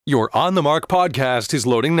Your On the Mark podcast is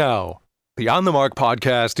loading now. The On the Mark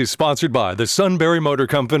podcast is sponsored by the Sunbury Motor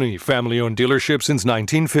Company, family-owned dealership since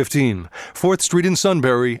 1915, 4th Street in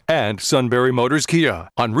Sunbury, and Sunbury Motors Kia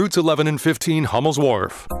on routes 11 and 15 Hummel's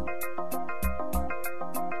Wharf.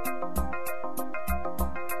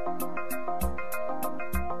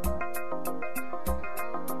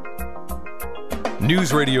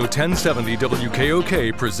 News Radio 1070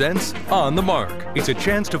 WKOK presents On the Mark. It's a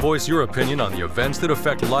chance to voice your opinion on the events that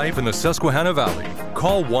affect life in the Susquehanna Valley.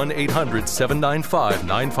 Call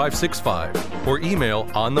 1-800-795-9565 or email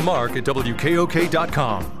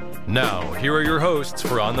onthemark@wkok.com. Now, here are your hosts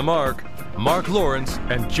for On the Mark, Mark Lawrence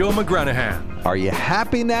and Joe McGranahan. Are you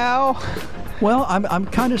happy now? Well, I'm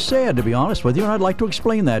kind of sad, to be honest with you, and I'd like to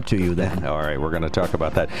explain that to you then. All right, we're going to talk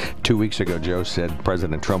about that. 2 weeks ago, Joe said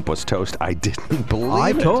President Trump was toast. I didn't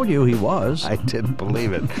believe it. I told you he was. I didn't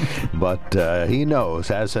believe it. But he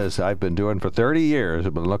knows, as I've been doing for 30 years.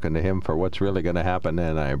 I've been looking to him for what's really going to happen,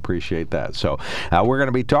 and I appreciate that. So we're going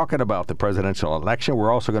to be talking about the presidential election.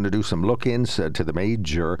 We're also going to do some look-ins to the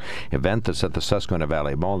major event that's at the Susquehanna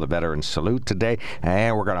Valley Mall, the Veterans Salute today.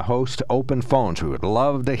 And we're going to host open phones. We would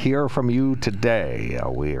love to hear from you today.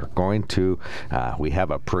 We are going to, we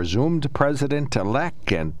have a presumed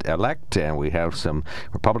president-elect, and we have some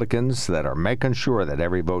Republicans that are making sure that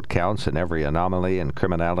every vote counts and every anomaly and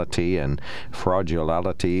criminality and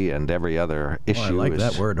fraudulity and every other issue. I like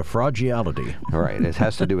that word, a fraudulity. Right. It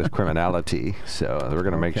has to do with criminality. So we're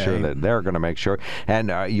going to make sure that they're going to make sure.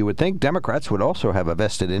 And you would think Democrats would also have a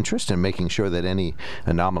vested interest in making sure that any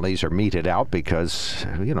anomalies are meted out because,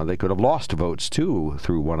 you know, they could have lost votes, too,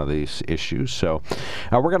 through one of these issues. So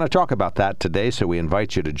we're going to talk about that today, so we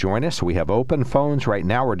invite you to join us. We have open phones right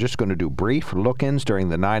now. We're just going to do brief look-ins during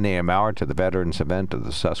the 9 a.m. hour to the Veterans event at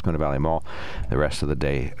the Susquehanna Valley Mall. The rest of the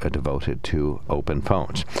day devoted to open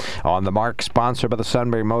phones. On the Mark, sponsored by the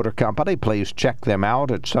Sunbury Motor Company. Please check them out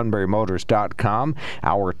at sunburymotors.com.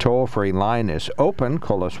 Our toll-free line is open.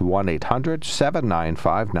 Call us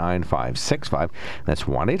 1-800-795-9565. That's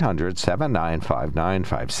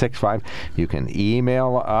 1-800-795-9565. You can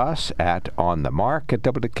email us at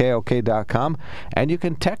onthemark@wkok.com, and you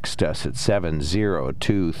can text us at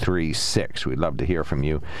 70236. We'd love to hear from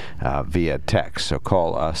you via text, so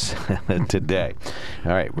call us today.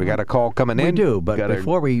 All right, we got a call coming in. We do, but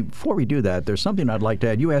before we do that, there's something I'd like to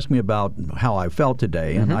add. You asked me about how I felt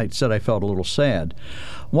today, and I said I felt a little sad.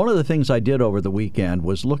 One of the things I did over the weekend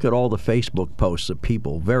was look at all the Facebook posts of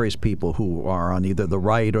people, various people who are on either the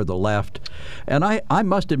right or the left, and I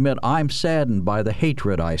must admit I'm saddened by the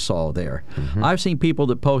hatred I saw there. I've seen people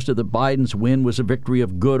that posted that Biden's win was a victory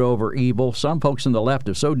of good over evil. Some folks on the left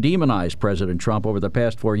have so demonized President Trump over the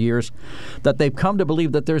past 4 years that they've come to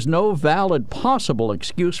believe that there's no valid possible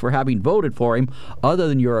excuse for having voted for him other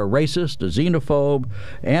than you're a racist, a xenophobe,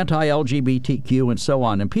 anti-LGBTQ, and so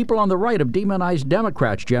on. And people on the right have demonized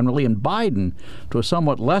Democrats generally, and Biden to a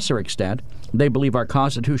somewhat lesser extent. They believe our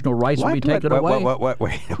constitutional rights will be taken away.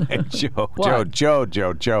 Wait, Joe,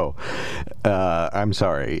 Joe. I'm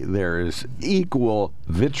sorry. There is equal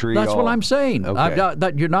vitriol. That's what I'm saying. Okay.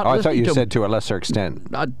 That you're not. I thought you said to a lesser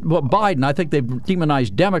extent. Well, Biden. I think they've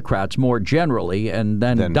demonized Democrats more generally, and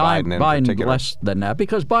then Biden less than that,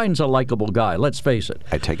 because Biden's a likable guy. Let's face it.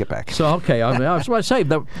 I take it back. So okay, I was going to say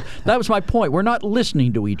that was my point. We're not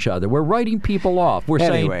listening to each other. We're writing people off. We're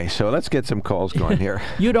saying anyway. So let's get some calls going here.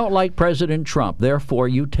 You don't like President Trump, therefore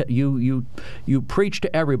you preach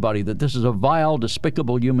to everybody that this is a vile,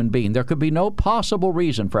 despicable human being. There could be no possible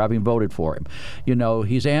reason for having voted for him. You know,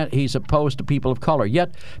 he's opposed to people of color.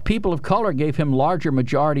 Yet people of color gave him larger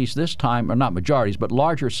majorities this time, or not majorities, but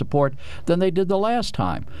larger support than they did the last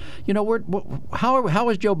time. You know, how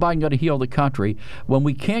is Joe Biden going to heal the country when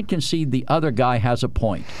we can't concede the other guy has a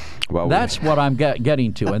point? Well, that's what I'm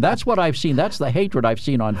getting to, and that's what I've seen. That's the hatred I've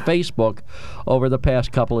seen on Facebook over the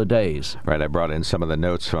past couple of days. Right. I brought in some of the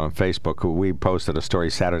notes from Facebook. We posted a story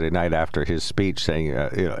Saturday night after his speech saying,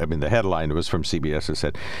 the headline was from CBS. It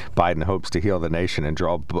said, Biden hopes to heal the nation and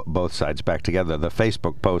draw both sides back together. The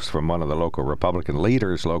Facebook post from one of the local Republican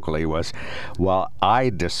leaders locally was, well,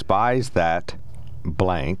 I despise that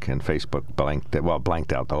blank, and Facebook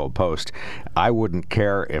blanked out the whole post. I wouldn't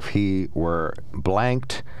care if he were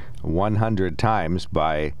blanked 100 times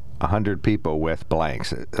by 100 people with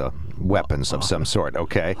blanks, weapons of some sort,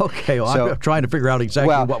 okay? Okay, well, so, I'm trying to figure out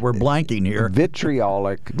exactly what we're blanking here.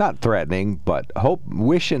 Vitriolic, not threatening, but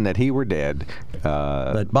wishing that he were dead.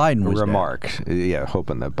 That Biden was dead. Yeah,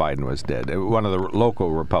 hoping that Biden was dead. One of the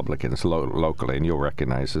local Republicans locally, and you'll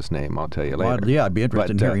recognize his name, I'll tell you later. Well, yeah, I'd be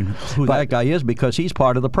interested in hearing who that guy is, because he's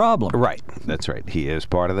part of the problem. Right, that's right. He is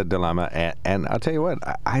part of the dilemma, and I'll tell you what,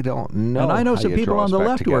 I don't know. And I know some people on the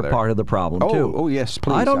left who are part of the problem, too. Oh, yes,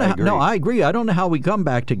 please, I agree. No, I agree. I don't know how we come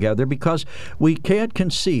back together, because we can't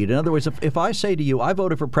concede. In other words, if I say to you, I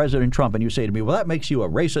voted for President Trump, and you say to me, well, that makes you a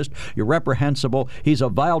racist, you're reprehensible, he's a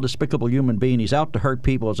vile, despicable human being, he's out to hurt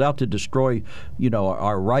people, he's out to destroy,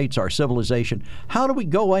 our rights, our civilization. How do we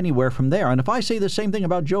go anywhere from there? And if I say the same thing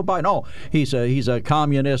about Joe Biden, he's a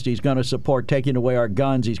communist, he's going to support taking away our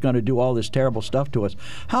guns, he's going to do all this terrible stuff to us.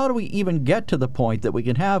 How do we even get to the point that we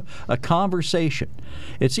can have a conversation?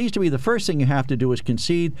 It seems to me the first thing you have to do is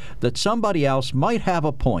concede that somebody else might have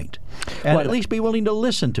a point, and at least be willing to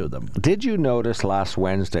listen to them. Did you notice last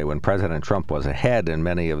Wednesday, when President Trump was ahead in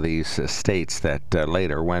many of these states that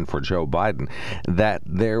later went for Joe Biden, that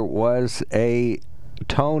there was a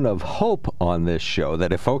tone of hope on this show,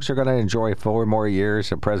 that if folks are going to enjoy 4 more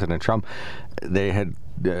years of President Trump, they had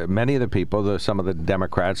many of the people, some of the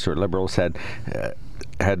Democrats or liberals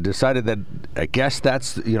had decided that, I guess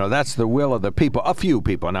that's the will of the people. A few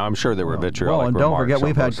people. Now, I'm sure there were vitriolic and don't forget,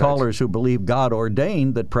 we've had callers who believe God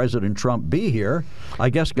ordained that President Trump be here.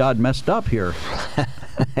 I guess God messed up here.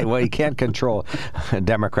 Well, he can't control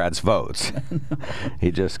Democrats' votes.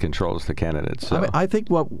 He just controls the candidates. So. I think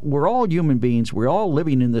we're all human beings. We're all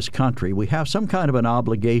living in this country. We have some kind of an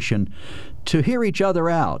obligation to hear each other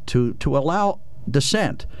out, to allow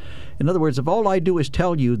dissent. In other words, if all I do is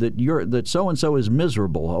tell you that so-and-so is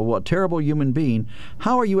miserable, a terrible human being,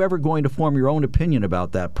 how are you ever going to form your own opinion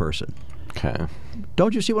about that person? Okay.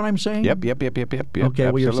 Don't you see what I'm saying? Yep. Okay,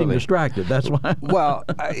 absolutely. Well, you seem distracted. That's why. Well,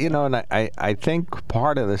 and I think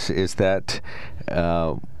part of this is that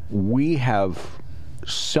we have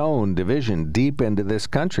sown division deep into this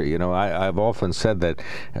country. I've often said that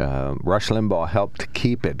Rush Limbaugh helped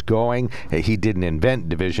keep it going. He didn't invent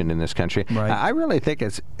division in this country. Right. I really think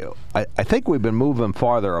I think we've been moving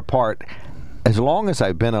farther apart. As long as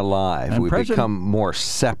I've been alive, we've become more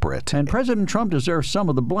separate. And President Trump deserves some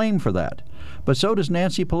of the blame for that. But so does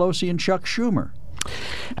Nancy Pelosi and Chuck Schumer.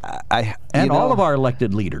 All of our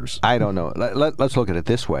elected leaders. I don't know. Let's look at it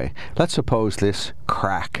this way. Let's suppose this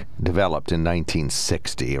crack developed in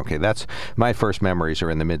 1960. Okay, that's my first memories are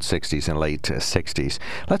in the mid 60s and late 60s.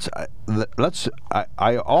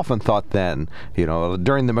 I often thought then,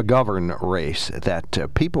 during the McGovern race,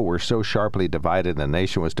 that people were so sharply divided, the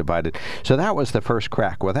nation was divided. So that was the first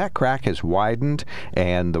crack. Well, that crack has widened,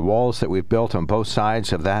 and the walls that we've built on both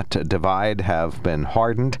sides of that divide have been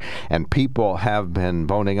hardened, and people have been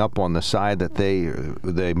boning up on the side that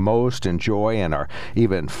they most enjoy and are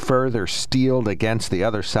even further steeled against the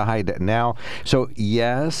other side now. So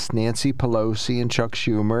yes, Nancy Pelosi and Chuck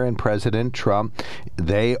Schumer and President Trump,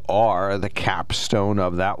 they are the capstone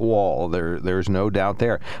of that wall. There's no doubt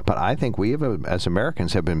there. But I think we as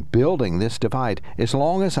Americans have been building this divide as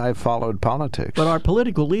long as I've followed politics. But our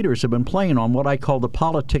political leaders have been playing on what I call the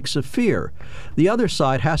politics of fear. The other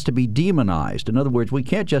side has to be demonized. In other words, we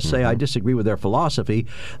can't just say I disagree with their philosophy.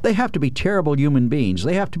 They have to be terrible human beings.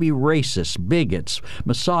 They have to be racist, bigots,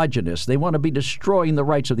 misogynists. They want to be destroying the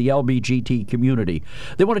rights of the LGBT community.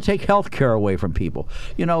 They want to take health care away from people.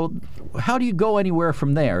 How do you go anywhere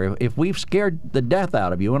from there if we've scared the death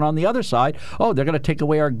out of you? And on the other side, they're going to take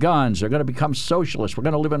away our guns. They're going to become socialists. We're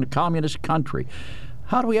going to live in a communist country.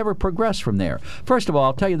 How do we ever progress from there? First of all,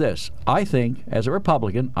 I'll tell you this. I think, as a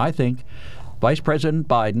Republican, Vice President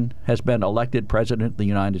Biden has been elected President of the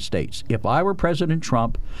United States. If I were President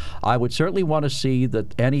Trump, I would certainly want to see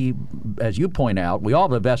that as you point out, we all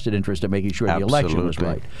have a vested interest in making sure the election was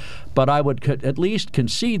right. But I would at least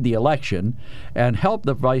concede the election and help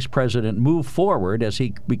the Vice President move forward as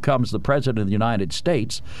he becomes the President of the United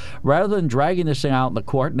States, rather than dragging this thing out in the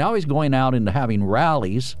court. Now he's going out into having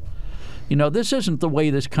rallies. This isn't the way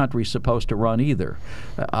this country's supposed to run either.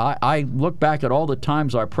 I look back at all the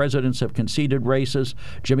times our presidents have conceded races.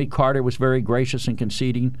 Jimmy Carter was very gracious in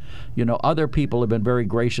conceding. Other people have been very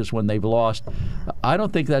gracious when they've lost. I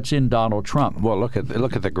don't think that's in Donald Trump. Well, look at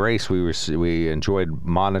the grace we enjoyed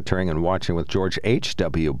monitoring and watching with George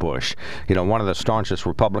H.W. Bush. One of the staunchest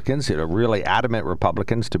Republicans, really adamant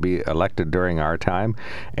Republicans to be elected during our time,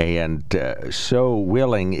 and so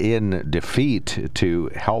willing in defeat to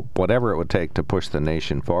help whatever it would take to push the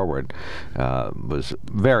nation forward was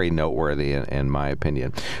very noteworthy in my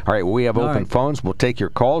opinion. All right, we have open phones. We'll take your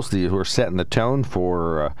calls. We're setting the tone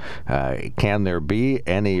for can there be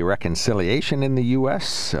any reconciliation in the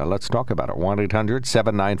U.S.? Let's talk about it.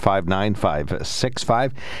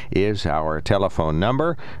 1-800-795-9565 is our telephone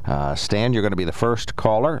number. Stan, you're going to be the first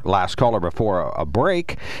caller, last caller before a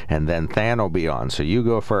break, and then Than will be on. So you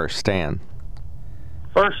go first, Stan.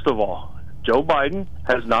 First of all, Joe Biden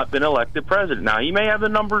has not been elected president. Now, he may have the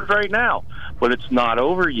numbers right now, but it's not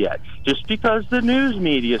over yet. Just because the news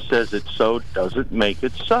media says it's so doesn't make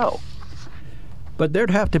it so. But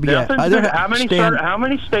there'd have to be how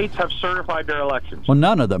many states have certified their elections? Well,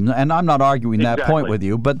 none of them, and I'm not arguing that point with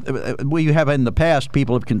you, but we have in the past,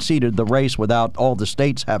 people have conceded the race without all the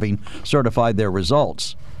states having certified their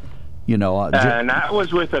results. And that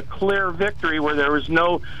was with a clear victory where there was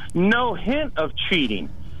no hint of cheating.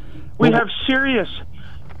 We have serious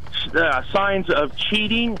signs of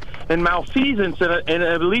cheating and malfeasance in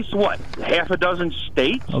at least, half a dozen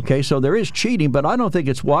states? Okay, so there is cheating, but I don't think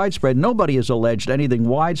it's widespread. Nobody has alleged anything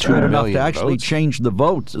widespread enough to actually change the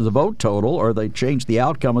vote total, or they change the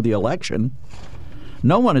outcome of the election.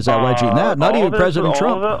 No one is alleging that, not even President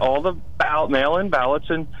Trump. All the mail-in ballots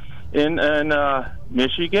in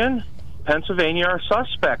Michigan, Pennsylvania are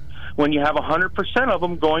suspect when you have 100% of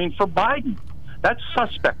them going for Biden. That's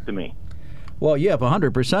suspect to me. Well, yeah, if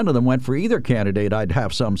 100% of them went for either candidate, I'd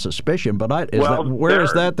have some suspicion. But where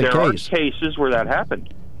is that the case? There are cases where that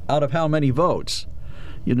happened. Out of how many votes?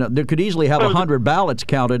 There could easily have 100 ballots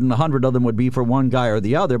counted, and 100 of them would be for one guy or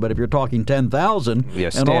the other. But if you're talking 10,000,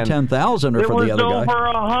 and all 10,000 are for the other guy. There was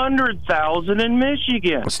over 100,000 in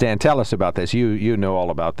Michigan. Stan, tell us about this. You know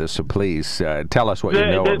all about this, so please tell us what you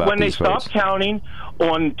know about when these they stopped counting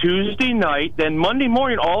on Tuesday night, then Monday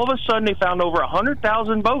morning, all of a sudden they found over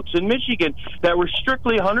 100,000 votes in Michigan that were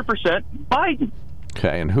strictly 100% Biden.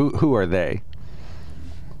 Okay, and who are they?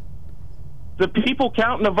 The people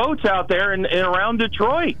counting the votes out there and around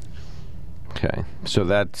Detroit. Okay, so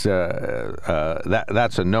that's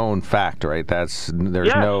a known fact, right? Those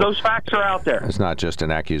facts are out there. It's not just an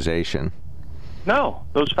accusation. No,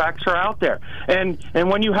 those facts are out there. And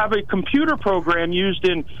when you have a computer program used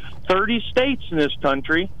in 30 states in this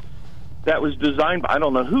country that was designed by, I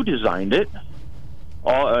don't know who designed it,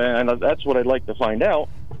 and that's what I'd like to find out.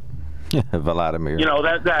 Vladimir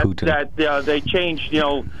Putin. that they changed,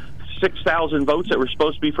 6,000 votes that were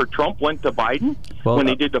supposed to be for Trump went to Biden when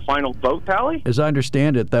they did the final vote tally? As I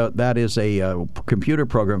understand it, that is a computer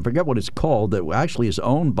program, I forget what it's called, that actually is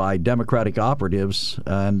owned by Democratic operatives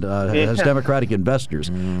and has Democratic investors.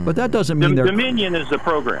 But that doesn't mean Dominion is the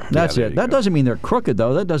program. That's it. That doesn't mean they're crooked,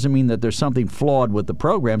 though. That doesn't mean that there's something flawed with the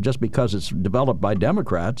program just because it's developed by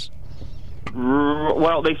Democrats.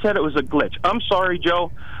 Well, they said it was a glitch. I'm sorry,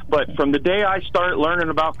 Joe, but from the day I started learning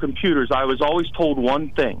about computers, I was always told one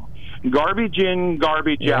thing. Garbage in,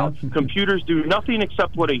 garbage out. Computers do nothing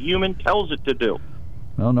except what a human tells it to do.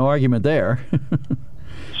 Well, no argument there.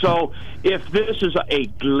 So if this is a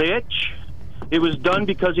glitch, it was done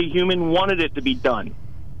because a human wanted it to be done.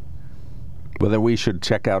 Well, then we should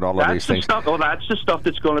check out all of these things. That's the stuff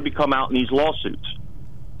that's going to come out in these lawsuits.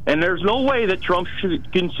 And there's no way that Trump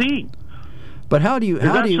should concede. But how do you?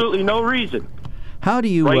 There's absolutely no reason. How do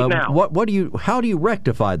you? Right now. How do you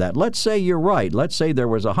rectify that? Let's say you're right. Let's say there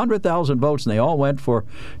was 100,000 votes and they all went for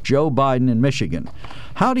Joe Biden in Michigan.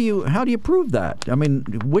 How do you prove that? I mean,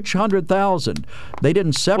 which 100,000? They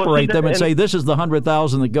didn't separate them and say this is the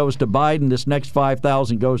 100,000 that goes to Biden. This next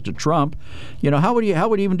 5,000 goes to Trump. How would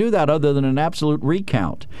you even do that other than an absolute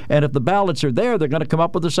recount? And if the ballots are there, they're going to come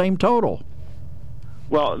up with the same total.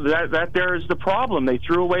 Well, that there is the problem. They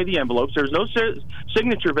threw away the envelopes. There's no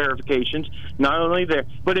signature verifications, not only there,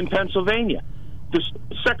 but in Pennsylvania. The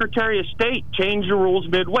Secretary of State changed the rules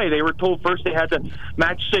midway. They were told first they had to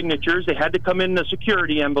match signatures, they had to come in a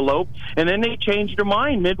security envelope, and then they changed their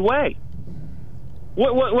mind midway.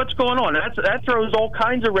 What's going on? That throws all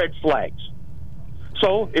kinds of red flags.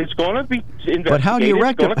 So it's going to be investigated. But how do you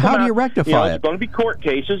rectify it? It's going to be court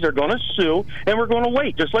cases. They're going to sue, and we're going to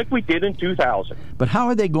wait, just like we did in 2000. But how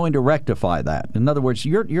are they going to rectify that? In other words,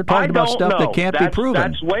 you're talking about stuff that can't be proven.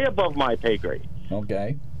 That's way above my pay grade.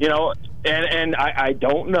 Okay. And I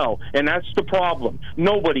don't know, and that's the problem.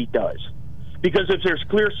 Nobody does, because if there's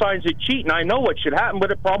clear signs of cheating, I know what should happen, but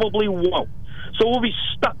it probably won't. So we'll be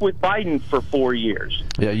stuck with Biden for 4 years.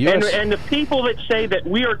 Yeah, and the people that say that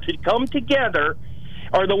we are to come together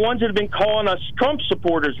are the ones that have been calling us Trump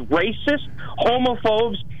supporters racist,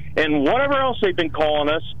 homophobes, and whatever else they've been calling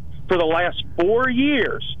us for the last 4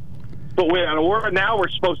 years. But we're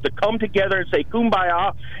supposed to come together and say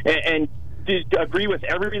kumbaya and agree with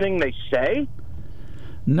everything they say?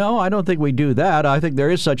 No, I don't think we do that. I think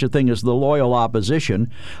there is such a thing as the loyal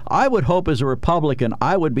opposition. I would hope as a Republican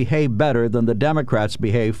I would behave better than the Democrats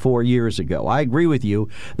behaved 4 years ago. I agree with you.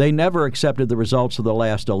 They never accepted the results of the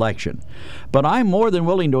last election. But I'm more than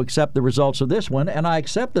willing to accept the results of this one, and I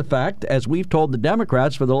accept the fact, as we've told the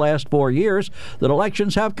Democrats for the last 4 years, that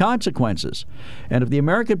elections have consequences. And if the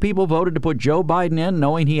American people voted to put Joe Biden in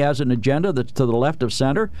knowing he has an agenda that's to the left of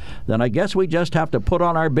center, then I guess we just have to put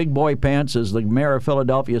on our big boy pants, as the mayor of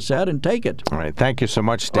Philadelphia said, and take it. All right. Thank you so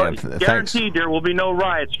much, Stan. Guaranteed there will be no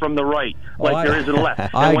riots from the right like there is in the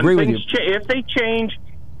left. I agree with you. If they change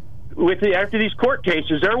after these court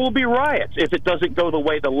cases, there will be riots if it doesn't go the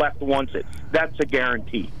way the left wants it. That's a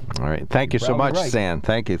guarantee. All right. Thank you so much, Stan.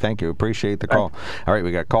 Thank you. Appreciate the call. All right.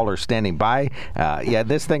 We got callers standing by.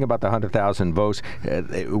 This thing about the 100,000 votes,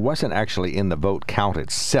 it wasn't actually in the vote count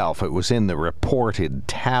itself. It was in the reported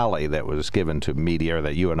tally that was given to media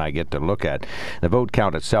that you and I get to look at. The vote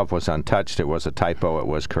count itself was untouched. It was a typo. It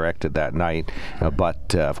was corrected that night.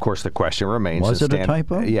 But, of course, the question remains. Was it a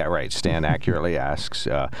typo? Yeah, right. Stan accurately asks,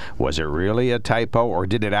 was it really a typo, or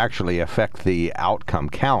did it actually affect the outcome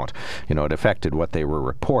count? It affected what they were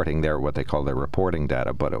reporting there, what they call their reporting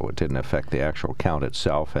data, but it didn't affect the actual count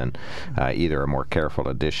itself, and either a more careful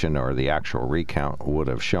addition or the actual recount would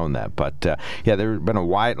have shown that. But there's been a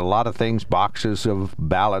lot of things, boxes of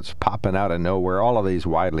ballots popping out of nowhere, all of these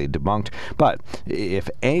widely debunked. But if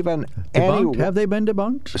even have they been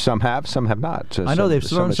debunked? Some have, some have not. I know they've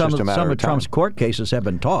thrown some of Trump's court cases have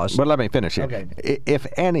been tossed. But let me finish it. Okay. If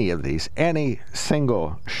any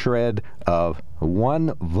single shred of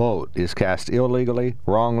one vote is cast illegally,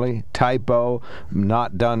 wrongly, typo,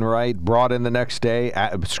 not done right, brought in the next day,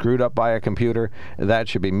 screwed up by a computer, that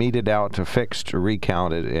should be meted out, fixed,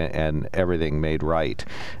 recounted, and everything made right.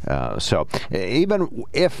 So even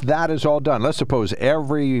if that is all done, let's suppose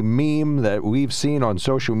every meme that we've seen on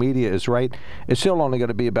social media is right, it's still only going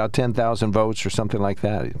to be about 10,000 votes or something like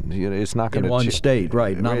that. It's not going to one state,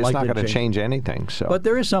 right? It's not going to change anything. So, but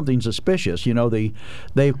there is something suspicious.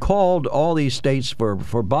 They've called all these states for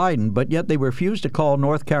Biden, but yet they refused to call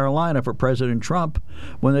North Carolina for President Trump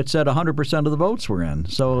when it said 100% of the votes were in.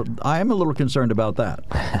 So I am a little concerned about that.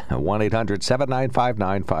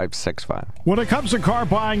 1-800-795-9565. When it comes to car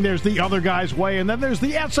buying, there's the other guy's way, and then there's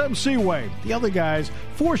the SMC way. The other guys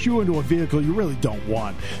force you into a vehicle you really don't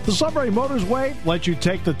want. The Sunbury Motors way lets you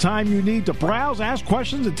take the time you need to browse, ask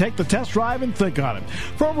questions, and take the test drive and think on it.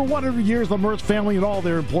 For over 100 years, the Mertz family and all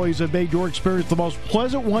their employees have made your experience the most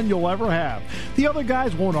pleasant one you'll ever have. The other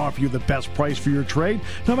guys won't offer you the best price for your trade,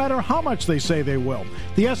 no matter how much they say they will.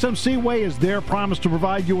 The SMC way is their promise to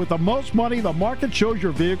provide you with the most money the market shows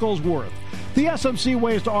your vehicle is worth. The SMC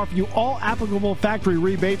way is to offer you all applicable factory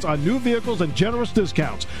rebates on new vehicles and generous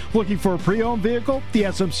discounts. Looking for a pre-owned vehicle? The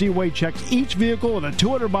SMC way checks each vehicle in a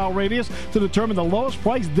 200-mile radius to determine the lowest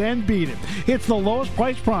price, then beat it. It's the lowest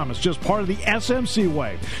price promise, just part of the SMC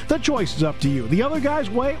way. The choice is up to you, the other guy's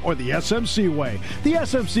way or the SMC way. The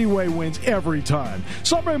SMC way wins every time.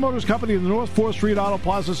 Sunbury Motors Company in the North 4th Street Auto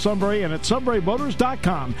Plaza, Sunbury, and at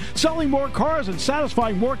sunburymotors.com. Selling more cars and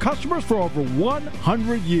satisfying more customers for over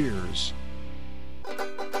 100 years.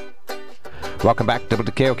 Welcome back to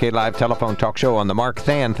the KOK Live Telephone Talk Show on the Mark.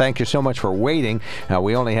 Than, thank you so much for waiting.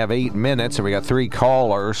 We only have 8 minutes, and we got 3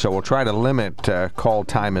 callers, so we'll try to limit call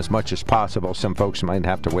time as much as possible. Some folks might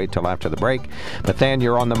have to wait till after the break. But Than,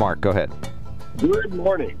 you're on the Mark. Go ahead. Good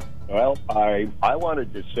morning. Well, I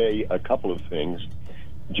wanted to say a couple of things.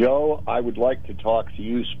 Joe, I would like to talk to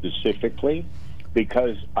you specifically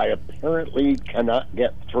because I apparently cannot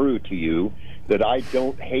get through to you that I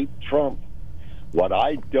don't hate Trump. What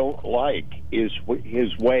I don't like is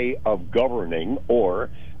his way of governing, or,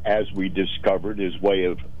 as we discovered, his way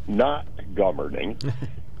of not governing.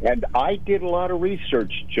 And I did a lot of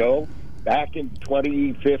research, Joe, back in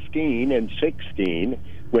 2015 and 16,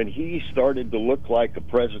 when he started to look like a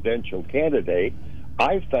presidential candidate.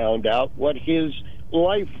 I found out what his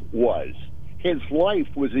life was. His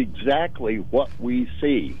life was exactly what we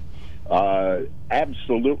see.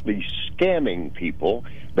 Absolutely scamming people.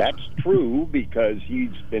 That's true because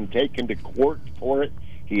he's been taken to court for it.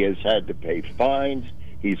 He has had to pay fines.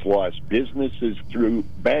 He's lost businesses through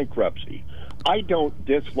bankruptcy. I don't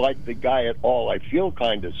dislike the guy at all. I feel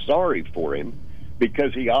kind of sorry for him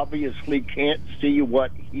because he obviously can't see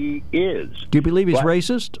what he is. Do you believe he's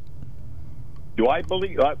racist? Do I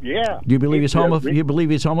believe? Yeah. Do you believe he's you believe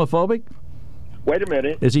he's homophobic? Wait a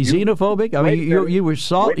minute. Is he xenophobic? I mean,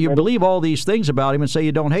 you believe all these things about him and say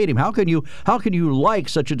you don't hate him. How can you like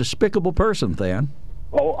such a despicable person, Than?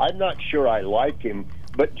 Oh, I'm not sure I like him.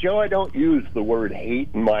 But, Joe, I don't use the word hate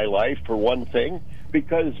in my life, for one thing,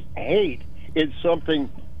 because hate is something,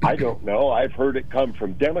 I don't know, I've heard it come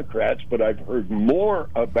from Democrats, but I've heard more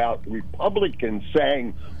about Republicans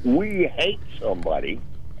saying we hate somebody,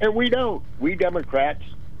 and we don't. We Democrats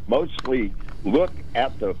mostly look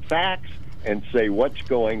at the facts and say what's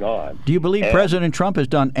going on. Do you believe President Trump has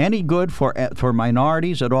done any good for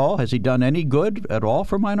minorities at all? Has he done any good at all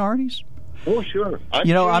for minorities? Oh, sure.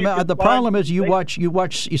 The problem is you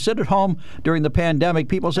sit at home during the pandemic.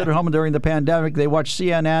 People sit at home during the pandemic. They watch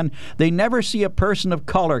CNN. They never see a person of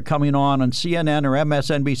color coming on CNN or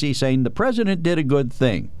MSNBC saying the president did a good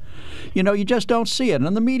thing. You just don't see it.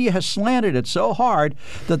 And the media has slanted it so hard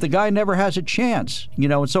that the guy never has a chance.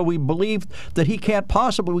 And so we believe that we can't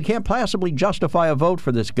possibly justify a vote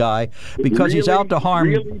for this guy because he's out to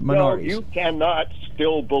harm minorities. No, you cannot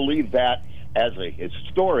still believe that as a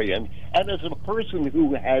historian and as a person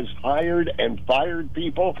who has hired and fired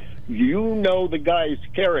people. You know the guy's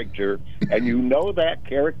character, and you know that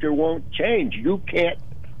character won't change. You can't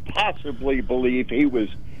possibly believe he was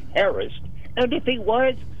harassed. And if he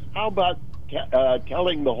was, how about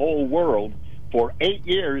telling the whole world for 8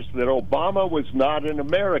 years that Obama was not an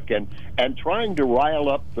American and trying to rile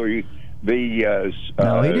up the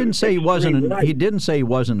no, he didn't say he wasn't. He didn't say he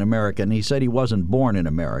wasn't American. He said he wasn't born in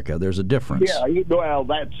America. There's a difference. Yeah, well,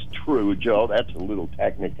 that's true, Joe. That's a little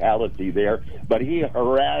technicality there. But he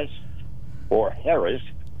harassed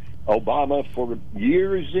Obama for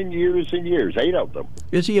years and years and years, 8 of them.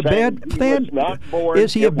 Is he a bad person?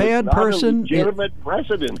 Is he a bad person? Legitimate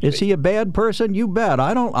presidency. Is he a bad person? You bet.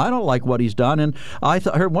 I don't like what he's done. And I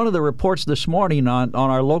heard one of the reports this morning on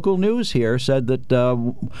our local news here said that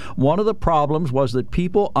one of the problems was that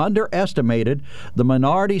people underestimated the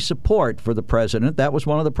minority support for the president. That was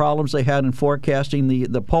one of the problems they had in forecasting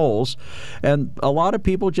the polls, and a lot of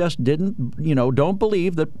people just don't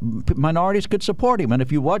believe that minorities could support him. And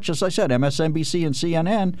if you watch, as I said, MSNBC and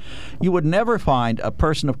CNN, you would never find a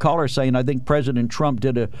person of color saying, I think President Trump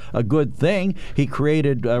did a good thing. He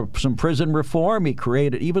created some prison reform. He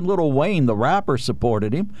created, even Lil Wayne, the rapper,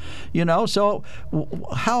 supported him. So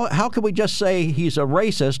how can we just say he's a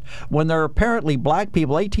racist when there are apparently black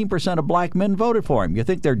people, 18% of black men voted for him? You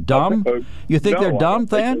think they're dumb? You think they're dumb,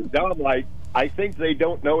 Than? I think they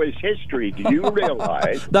don't know his history. Do you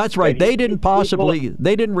realize? That's right. They didn't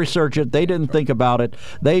research it. They didn't think about it.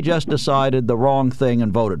 They just decided the wrong thing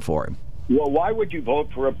and voted for him. Well, why would you vote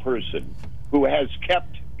for a person who has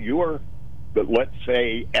kept your, let's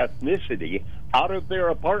say, ethnicity out of their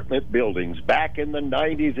apartment buildings back in the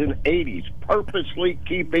 90s and 80s, purposely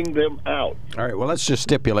keeping them out? All right, well, let's just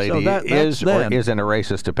stipulate he is or isn't a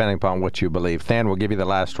racist, depending upon what you believe. Than, we'll give you the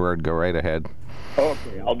last word. Go right ahead.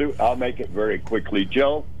 Okay, I'll make it very quickly.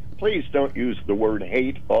 Joe, please don't use the word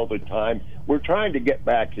hate all the time. We're trying to get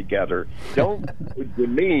back together. Don't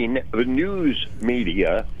demean the news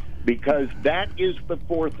media, because that is the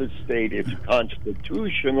fourth estate. It's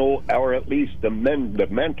constitutional, or at least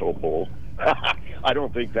amendable. I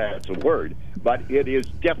don't think that's a word, but it is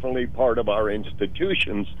definitely part of our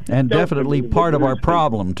institutions. And definitely part of our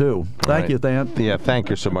problem, too. Thank you, Than. Yeah,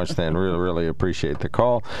 thank you so much, Than. Really, really appreciate the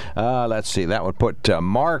call. Let's see. That would put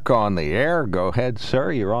Mark on the air. Go ahead,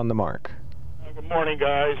 sir. You're on the mark. Good morning,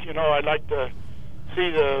 guys. I'd like to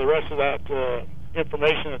see the rest of that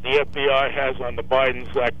information that the FBI has on the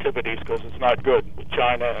Biden's activities, because it's not good with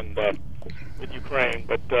China and with Ukraine.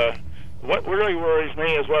 But what really worries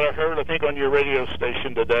me is what I heard, I think, on your radio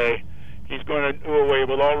station today. He's going to do away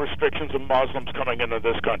with all restrictions of Muslims coming into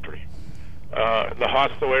this country. The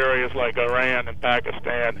hostile areas like Iran and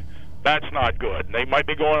Pakistan, that's not good. They might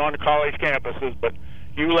be going on to college campuses, but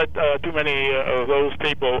you let too many of those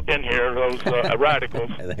people in here, those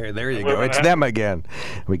radicals. There you go. It's them again.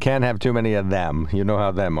 We can't have too many of them. You know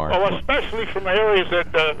how them are. Oh, especially from areas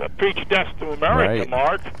that preach death to America, right.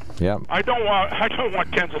 Mark. Yeah. I don't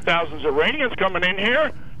want tens of thousands of Iranians coming in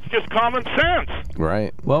here. It's just common sense.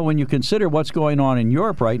 Right. Well, when you consider what's going on in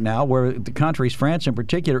Europe right now, where the countries, France in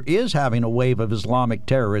particular, is having a wave of Islamic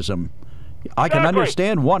terrorism, I can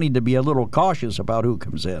understand wanting to be a little cautious about who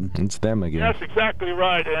comes in. It's them again. That's exactly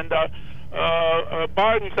right. And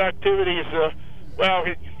Biden's activities,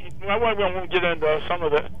 I won't get into some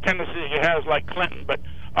of the tendencies he has, like Clinton, but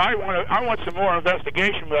I want some more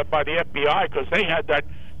investigation by the FBI, because they had that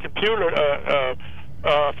computer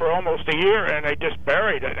for almost a year, and they just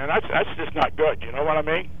buried it, and that's just not good. You know what I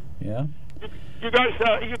mean? Yeah. You guys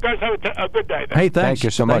have a good day. Then. Hey, thanks. Thank you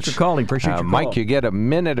so much for calling. Appreciate your call. Mike, you get a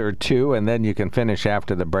minute or two, and then you can finish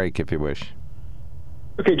after the break if you wish.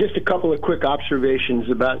 Okay, just a couple of quick observations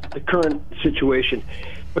about the current situation.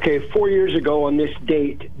 Okay, 4 years ago on this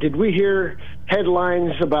date, did we hear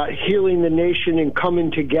headlines about healing the nation and coming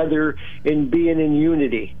together and being in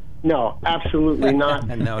unity. No, absolutely not.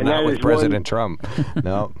 No, and not with President Trump.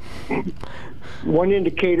 No. One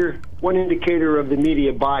indicator of the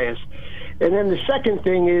media bias. And then the second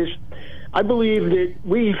thing is, I believe that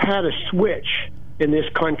we've had a switch in this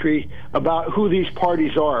country about who these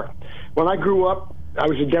parties are. When I grew up, I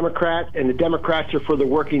was a Democrat, and the Democrats are for the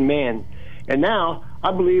working man. And now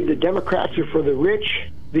I believe the Democrats are for the rich,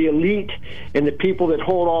 the elite, and the people that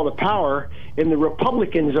hold all the power, and the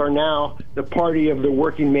Republicans are now the party of the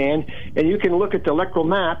working man. And you can look at the electoral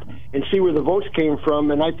map and see where the votes came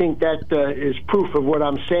from, and I think that is proof of what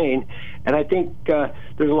I'm saying. And I think there's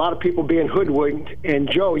a lot of people being hoodwinked. And,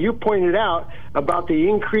 Joe, you pointed out about the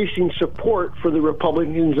increasing support for the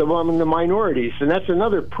Republicans among the minorities, and that's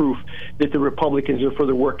another proof that the Republicans are for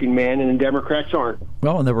the working man and the Democrats aren't.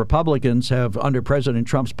 Well, and the Republicans have, under President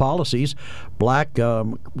Trump's policies, black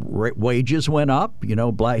wages went up. You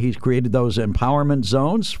know, he's created those empowerment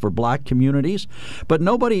zones for black communities. But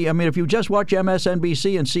nobody, I mean, if you just watch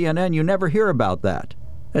MSNBC and CNN, you never hear about that.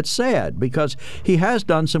 It's sad because he has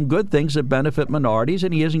done some good things that benefit minorities,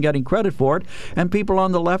 and he isn't getting credit for it. And people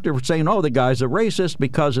on the left are saying, oh, the guy's a racist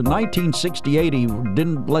because in 1968 he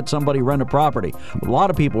didn't let somebody rent a property. A lot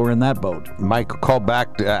of people were in that boat. Mike, call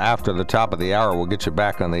back after the top of the hour. We'll get you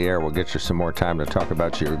back on the air. We'll get you some more time to talk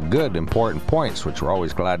about your good, important points, which we're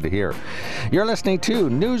always glad to hear. You're listening to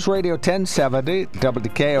News Radio 1070,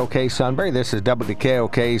 WKOK Sunbury. This is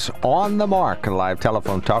WKOK's On the Mark, a live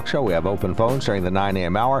telephone talk show. We have open phones during the 9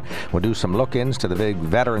 a.m. hour. We'll do some look-ins to the big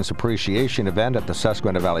Veterans Appreciation event at the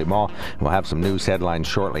Susquehanna Valley Mall. We'll have some news headlines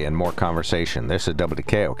shortly and more conversation. This is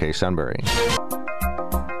WKOK Sunbury.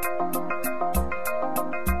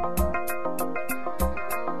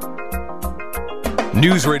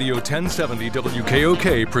 News Radio 1070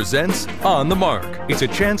 WKOK presents On the Mark. It's a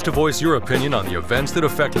chance to voice your opinion on the events that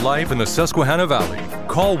affect life in the Susquehanna Valley.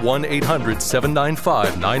 Call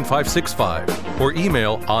 1-800-795-9565 or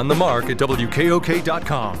email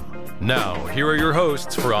onthemark@wkok.com. Now, here are your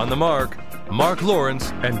hosts for On the Mark, Mark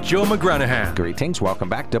Lawrence and Joe McGranahan. Greetings. Welcome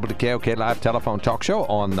back. WKOK Live Telephone Talk Show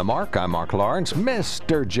On the Mark. I'm Mark Lawrence.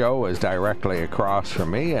 Mr. Joe is directly across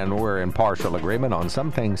from me, and we're in partial agreement on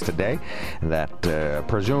some things today. That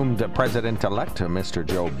presumed President-elect, Mr.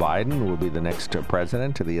 Joe Biden, will be the next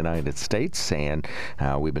president of the United States. And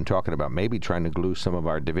we've been talking about maybe trying to glue some of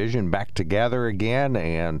our division back together again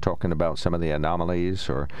and talking about some of the anomalies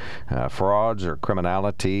or frauds or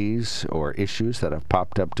criminalities or issues that have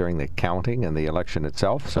popped up during the counting and the election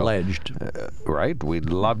itself. So, alleged. Right. We'd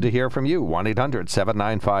love to hear from you.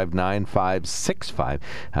 1-800-795-9565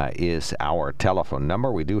 is our telephone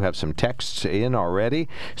number. We do have some texts in already.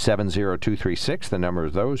 70236. The number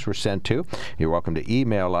of those were sent to. You're welcome to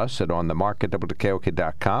email us at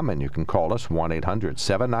onthemark@wkok.com, and you can call us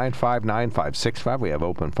 1-800-795-9565. We have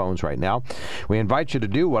open phones right now. We invite you to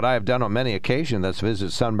do what I have done on many occasions. That's visit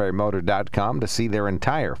sunburymotor.com to see their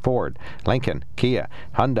entire Ford, Lincoln, Kia,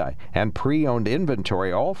 Hyundai, and pre-owned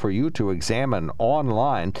inventory, all for you to examine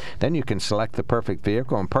online. Then you can select the perfect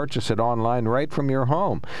vehicle and purchase it online right from your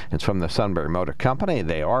home. It's from the Sunbury Motor Company.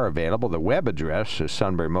 They are available. The web address is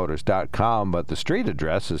sunburymotors.com, but the street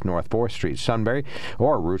address is North 4th Street, Sunbury,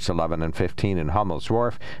 or routes 11 and 15 in Hummel's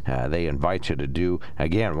Wharf. They invite you to do,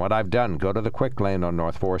 again, what I've done. Go to the Quick Lane on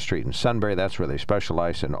North 4th Street in Sunbury. That's where they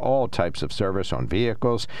specialize in all types of service on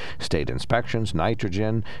vehicles, state inspections,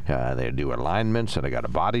 nitrogen. They do alignments, and they got a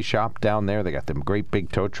body shop down there. They got them great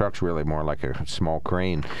big tow trucks, really more like a small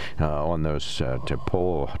crane on those to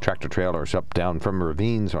pull tractor trailers up down from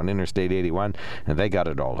ravines on Interstate 81. And they got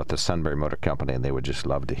it all at the Sunbury Motor Company, and they would just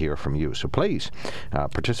love to hear from you. So please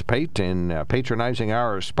participate in patronizing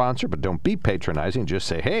our sponsor, but don't be patronizing. Just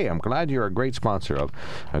say, hey, I'm glad you're a great sponsor of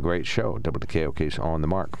a great show. WKOK's On the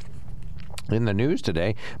Mark. In the news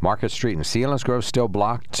today, Market Street in Selinsgrove still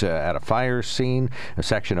blocked at a fire scene. A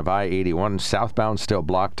section of I-81 southbound still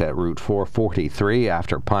blocked at Route 443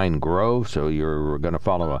 after Pine Grove, so you're going to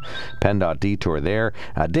follow a PennDOT detour there.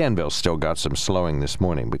 Danville still got some slowing this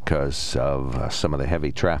morning because of some of the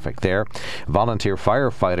heavy traffic there. Volunteer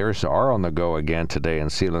firefighters are on the go again today in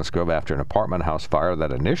Selinsgrove after an apartment house fire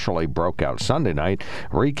that initially broke out Sunday night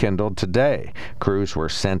rekindled today. Crews were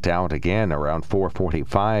sent out again around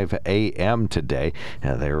 4:45 a.m. p.m. today.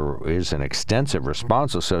 There is an extensive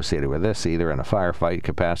response associated with this, either in a firefight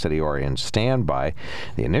capacity or in standby.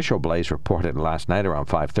 The initial blaze reported last night around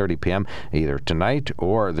 5:30 p.m., either tonight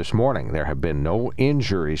or this morning. There have been no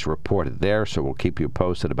injuries reported there, so we'll keep you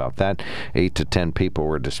posted about that. 8 to 10 people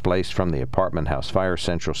were displaced from the apartment house fire.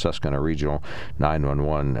 Central Susquehanna Regional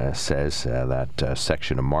 911 says that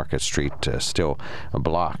section of Market Street still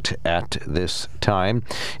blocked at this time.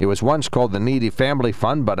 It was once called the Needy Family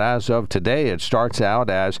Fund, but as of today, it starts out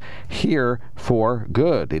as Here for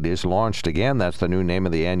Good. It is launched again. That's the new name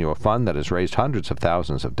of the annual fund that has raised hundreds of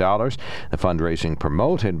thousands of dollars. The fundraising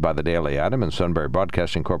promoted by the Daily Adam and Sunbury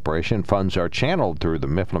Broadcasting Corporation. Funds are channeled through the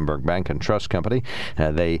Mifflinburg Bank and Trust Company.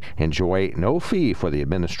 They enjoy no fee for the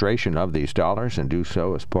administration of these dollars and do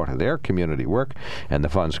so as part of their community work. And the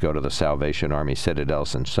funds go to the Salvation Army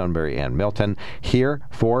Citadels in Sunbury and Milton. Here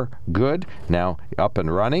for Good, now up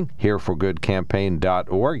and running.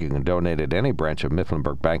 HereForGoodCampaign.org. You can donate at any branch of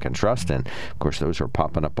Mifflinburg Bank and Trust, and of course those are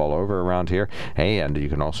popping up all over around here. And you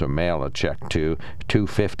can also mail a check to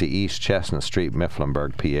 250 East Chestnut Street,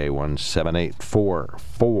 Mifflinburg, PA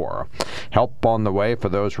 17844. Help on the way for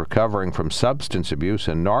those recovering from substance abuse.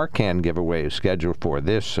 A Narcan giveaway is scheduled for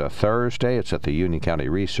this Thursday. It's at the Union County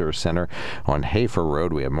Resource Center on Hafer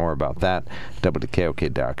Road. We have more about that at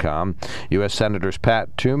WKOK.com. U.S. Senators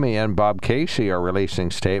Pat Toomey and Bob Casey are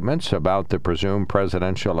releasing statements about the presumed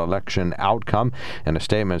presidential election outcome. In a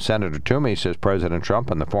statement, Senator Toomey says President Trump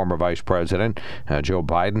and the former Vice President Joe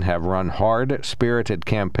Biden have run hard, spirited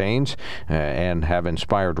campaigns and have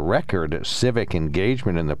inspired record civic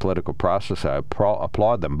engagement in the political process. I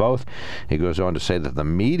applaud them both. He goes on to say that the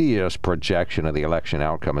media's projection of the election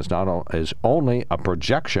outcome is only a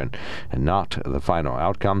projection and not the final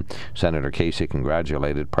outcome. Senator Casey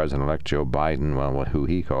congratulated President-elect Joe Biden, who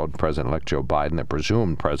he called President-elect Joe Biden, the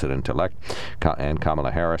presumed president-elect, and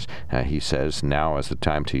Kamala Harris. He says now is the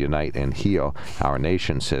time to unite and heal our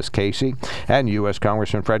nation, says Casey. And U.S.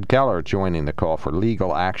 Congressman Fred Keller joining the call for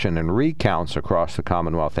legal action and recounts across the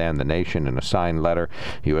Commonwealth and the nation. In a signed letter,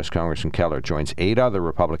 U.S. Congressman Keller joins 8 other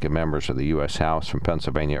Republican members of the U.S. House from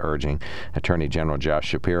Pennsylvania, urging Attorney General Josh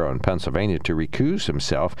Shapiro in Pennsylvania to recuse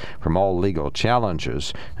himself from all legal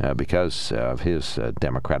challenges because of his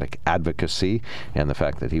Democratic advocacy and the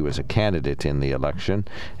fact that he was a candidate in the election.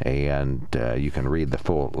 And you can read the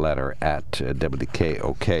full letter at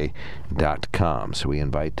WKOK.com. So we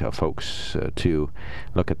invite folks to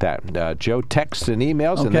look at that. Joe, texts and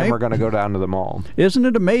emails, and then we're going to go down to the mall. Isn't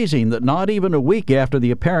it amazing that not even a week after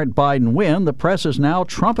the apparent Biden win, the press is now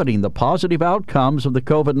trumpeting the positive outcomes of the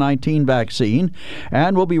COVID-19 vaccine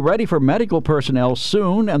and will be ready for medical personnel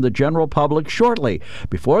soon and the general public shortly.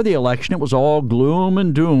 Before the election, it was all gloom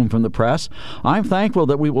and doom from the press. I'm thankful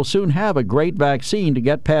that we will soon have a great vaccine to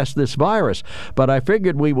get past this virus, but I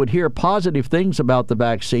figured we would hear positive things about the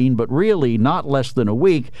vaccine, but really not less than a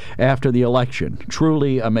week after the election.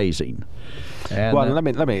 Truly amazing. And well,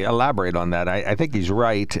 let me elaborate on that. I think he's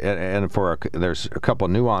right, and there's a couple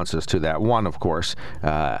nuances to that. One, of course,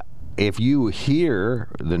 if you hear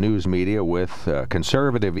the news media with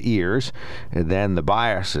conservative ears, then the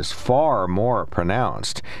bias is far more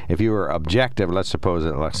pronounced. If you were objective, let's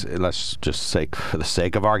just say, for the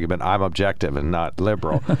sake of argument, I'm objective and not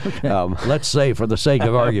liberal. Let's say for the sake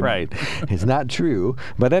of argument. Right. It's not true.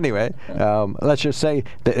 But anyway, let's just say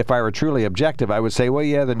that if I were truly objective, I would say, well,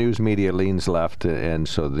 yeah, the news media leans left, and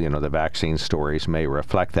so the vaccine stories may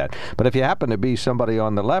reflect that. But if you happen to be somebody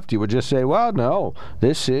on the left, you would just say, well, no,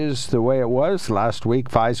 this is the way it was. Last week,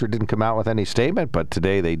 Pfizer didn't come out with any statement, but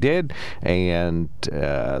today they did. And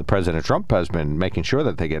President Trump has been making sure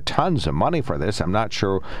that they get tons of money for this. I'm not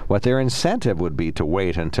sure what their incentive would be to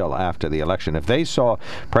wait until after the election. If they saw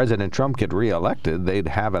President Trump get reelected, they'd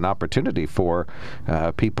have an opportunity for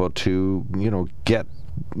people to, get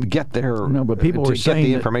their but people were saying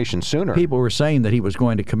the information sooner. People were saying that he was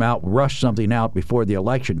going to come out, rush something out before the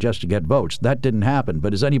election just to get votes. That didn't happen.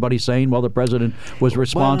 But is anybody saying, well, the president was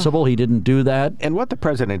responsible? He didn't do that. And what the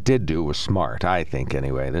president did do was smart, I think.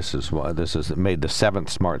 Anyway, this is made the 7th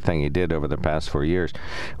smart thing he did over the past 4 years,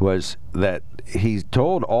 was that he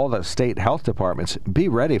told all the state health departments, be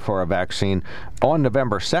ready for a vaccine on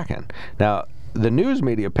November 2nd. Now, the news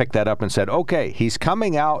media picked that up and said, okay, he's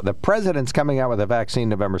coming out, the president's coming out with a vaccine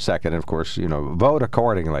November 2nd, and of course, vote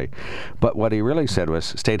accordingly. But what he really said was,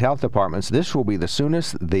 state health departments, this will be the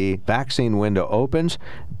soonest the vaccine window opens.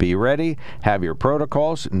 Be ready, have your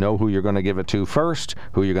protocols, know who you're going to give it to first,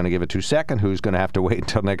 who you're going to give it to second, who's going to have to wait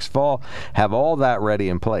until next fall. Have all that ready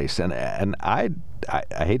in place. And I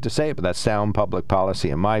I hate to say it, but that's sound public policy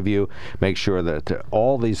in my view. Make sure that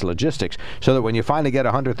all these logistics, so that when you finally get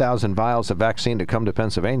 100,000 vials of vaccine to come to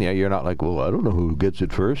Pennsylvania, you're not like, well, I don't know who gets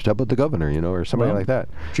it first. How about the governor, or somebody like that.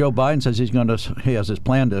 Joe Biden says he has his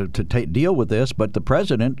plan to deal with this, but the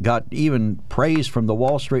president got even praise from the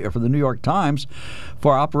Wall Street or from the New York Times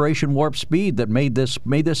for Operation Warp Speed that made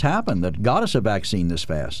this happen, that got us a vaccine this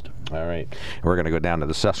fast. All right. We're going to go down to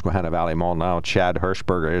the Susquehanna Valley Mall now. Chad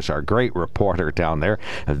Hirschberger is our great reporter down there.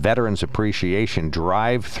 A Veterans Appreciation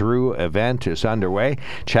Drive-Through event is underway.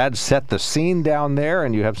 Chad set the scene down there,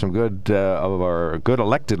 and you have some good of our good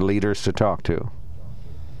elected leaders to talk to.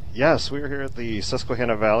 Yes, we're here at the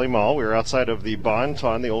Susquehanna Valley Mall. We're outside of the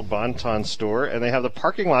Bon-Ton, the old Bon-Ton store, and they have the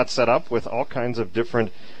parking lot set up with all kinds of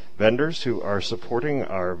different vendors who are supporting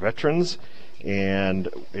our veterans, and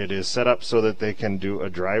it is set up so that they can do a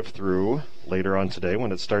drive-through later on today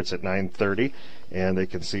when it starts at 9:30, and they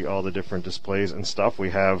can see all the different displays and stuff. We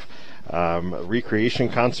have a recreation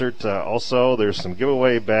concert also. There's some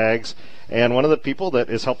giveaway bags. And one of the people that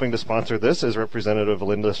is helping to sponsor this is Representative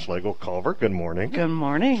Linda Schlegel-Culver. Good morning. Good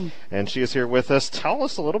morning. And she is here with us. Tell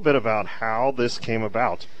us a little bit about how this came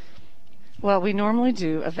about. Well, we normally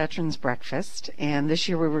do a veterans breakfast, and this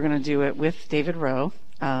year we were going to do it with David Rowe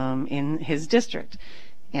in his district.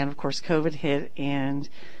 And, of course, COVID hit, and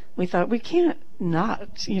we thought we can't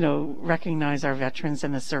not, recognize our veterans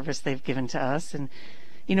and the service they've given to us. And,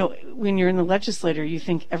 when you're in the legislature, you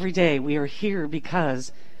think every day we are here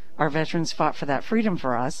because our veterans fought for that freedom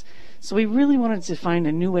for us. So we really wanted to find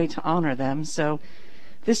a new way to honor them. So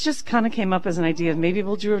this just kind of came up as an idea of maybe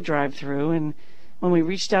we'll do a drive-through. And when we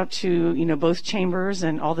reached out to, both chambers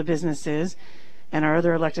and all the businesses and our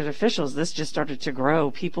other elected officials, this just started to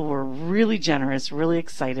grow. People were really generous, really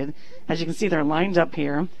excited. As you can see, they're lined up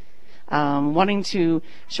here, wanting to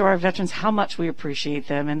show our veterans how much we appreciate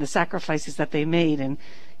them and the sacrifices that they made. And,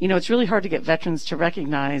 it's really hard to get veterans to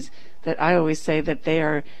recognize that. I always say that they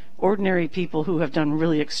are ordinary people who have done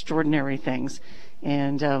really extraordinary things.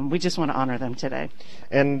 And we just want to honor them today.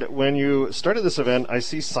 And when you started this event, I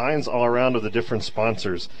see signs all around of the different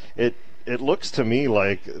sponsors. It looks to me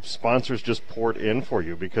like sponsors just poured in for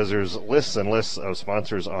you, because there's lists and lists of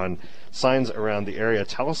sponsors on signs around the area.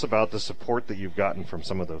 Tell us about the support that you've gotten from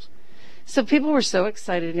some of those. So people were so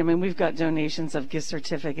excited. I mean, we've got donations of gift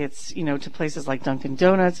certificates, to places like Dunkin'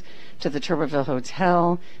 Donuts, to the Tuberville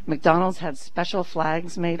Hotel. McDonald's had special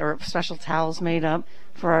flags made, or special towels made up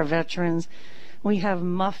for our veterans. We have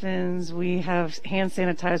muffins. We have hand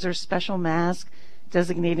sanitizer, special mask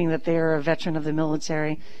designating that they are a veteran of the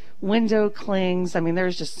military. Window clings. I mean,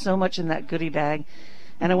 there's just so much in that goodie bag.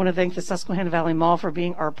 And I want to thank the Susquehanna Valley Mall for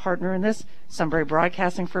being our partner in this, Sunbury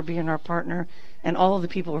Broadcasting for being our partner, and all of the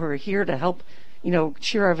people who are here to help,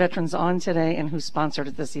 cheer our veterans on today and who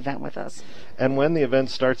sponsored this event with us. And when the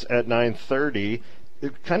event starts at 9:30,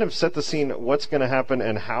 it kind of set the scene what's going to happen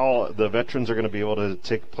and how the veterans are going to be able to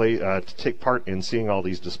take part in seeing all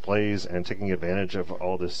these displays and taking advantage of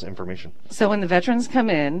all this information. So when the veterans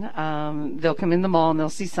come in, they'll come in the mall and they'll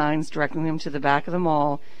see signs directing them to the back of the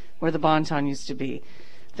mall where the Bon-Ton used to be.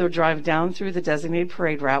 They'll drive down through the designated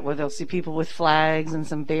parade route where they'll see people with flags and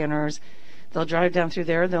some banners. They'll drive down through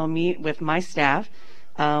there. They'll meet with my staff.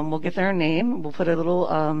 We'll get their name. We'll put a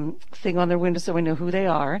little thing on their window so we know who they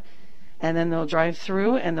are. And then they'll drive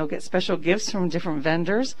through and they'll get special gifts from different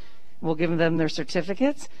vendors. We'll give them their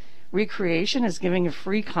certificates. Recreation is giving a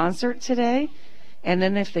free concert today. And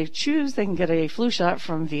then if they choose, they can get a flu shot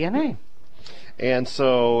from VNA. And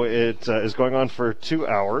so it is going on for 2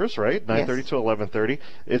 hours, right? 9:30 yes. to 11:30.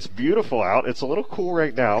 It's beautiful out. It's a little cool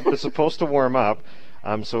right now, but it's supposed to warm up.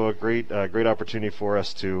 So a great opportunity for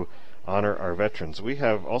us to honor our veterans. We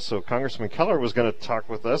have also Congressman Keller was going to talk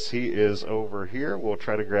with us. He is over here. We'll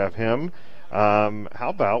try to grab him. How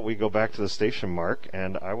about we go back to the station, Mark,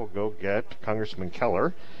 and I will go get Congressman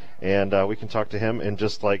Keller, and we can talk to him in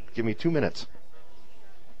just give me 2 minutes.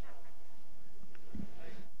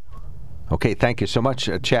 Okay, thank you so much,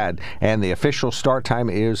 Chad. And the official start time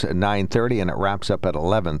is 9:30, and it wraps up at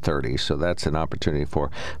 11:30. So that's an opportunity for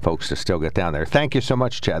folks to still get down there. Thank you so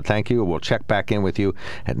much, Chad. Thank you. We'll check back in with you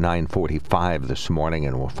at 9:45 this morning,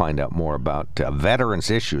 and we'll find out more about veterans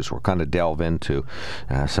issues. We'll kind of delve into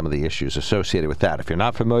some of the issues associated with that. If you're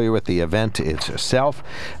not familiar with the event itself,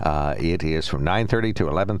 it is from 9:30 to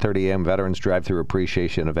 11:30 a.m. Veterans Drive-Through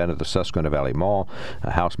Appreciation event at the Susquehanna Valley Mall.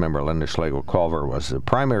 House member Linda Schlegel-Culver was the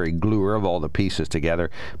primary glue of all the pieces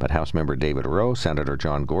together. But House Member David Rowe, Senator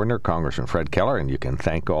John Gordner, Congressman Fred Keller, and you can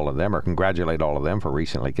thank all of them or congratulate all of them for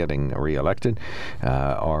recently getting reelected,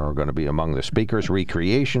 are going to be among the speakers.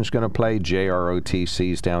 Recreation's going to play.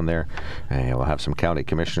 JROTC's down there. And we'll have some county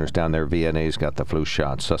commissioners down there. VNA's got the flu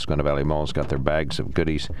shot. Susquehanna Valley Mall's got their bags of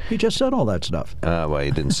goodies. He just said all that stuff. Well,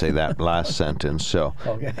 he didn't say that last sentence, so...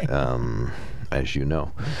 Okay. As you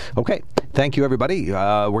know. Okay, thank you, everybody.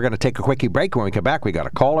 We're going to take a quickie break. When we come back, we got a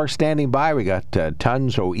caller standing by. We got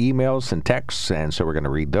tons of emails and texts, and so we're going to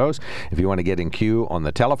read those. If you want to get in queue on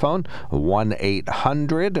the telephone,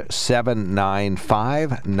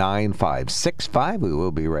 1-800-795-9565. We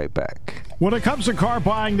will be right back. When it comes to car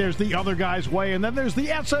buying, there's the other guy's way, and then there's the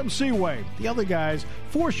SMC way. The other guys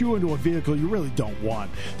force you into a vehicle you really don't want.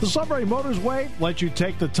 The Sunbury Motors way lets you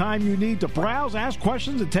take the time you need to browse, ask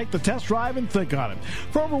questions, and take the test drive and think on it.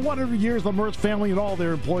 For over 100 years, the Mertz family and all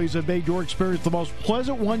their employees have made your experience the most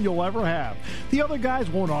pleasant one you'll ever have. The other guys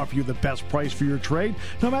won't offer you the best price for your trade,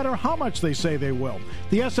 no matter how much they say they will.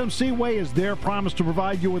 The SMC way is their promise to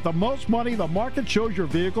provide you with the most money the market shows your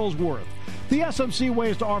vehicle is worth. The SMC way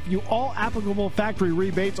is to offer you all applicable factory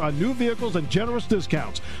rebates on new vehicles and generous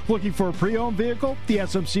discounts. Looking for a pre-owned vehicle? The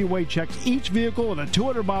SMC way checks each vehicle in a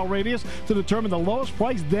 200-mile radius to determine the lowest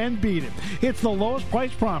price, then beat it. It's the lowest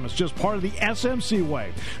price promise, just part of the SMC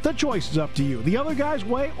way. The choice is up to you, the other guy's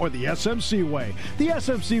way or the SMC way. The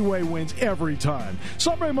SMC way wins every time.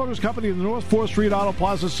 Sunbury Motors Company in the North 4th Street Auto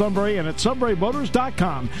Plaza, Sunbury, and at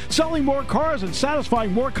sunburymotors.com. Selling more cars and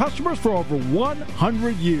satisfying more customers for over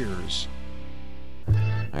 100 years.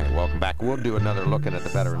 All right, welcome back. We'll do another look at the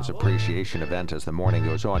Veterans Appreciation event as the morning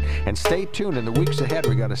goes on. And stay tuned. In the weeks ahead,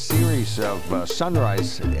 we got a series of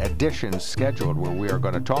Sunrise editions scheduled where we are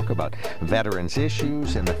going to talk about veterans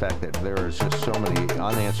issues and the fact that there is just so many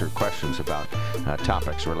unanswered questions about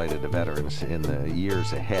topics related to veterans in the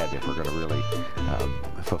years ahead if we're going to really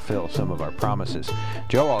fulfill some of our promises.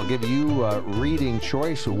 Joe, I'll give you reading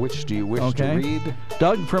choice. Which do you wish to read?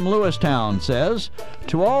 Doug from Lewistown says,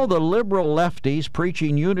 to all the liberal lefties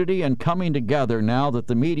preaching unity and coming together now that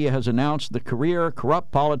the media has announced the career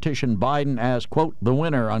corrupt politician Biden as, quote, the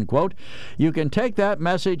winner, unquote, you can take that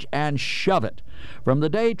message and shove it. From the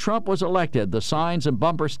day Trump was elected, the signs and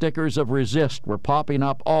bumper stickers of resist were popping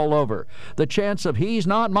up all over. The chants of he's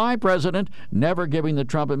not my president, never giving the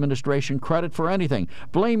Trump administration credit for anything,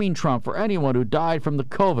 blaming Trump for anyone who died from the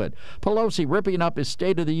COVID, Pelosi ripping up his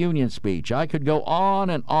State of the Union speech. I could go on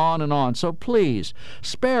and on and on. So please,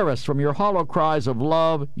 spare us from your hollow cries of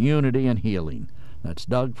love, unity, and healing. That's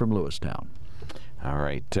Doug from Lewistown. All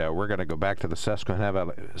right, we're going to go back to the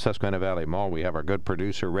Susquehanna Valley Mall. We have our good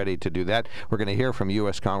producer ready to do that. We're going to hear from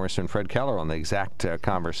U.S. Congressman Fred Keller on the exact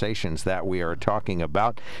conversations that we are talking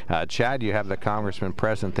about. Chad, you have the congressman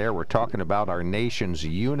present there. We're talking about our nation's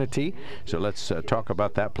unity. So let's talk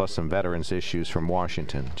about that, plus some veterans issues from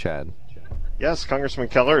Washington. Chad. Yes, Congressman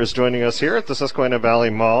Keller is joining us here at the Susquehanna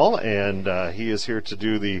Valley Mall, and he is here to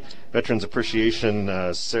do the Veterans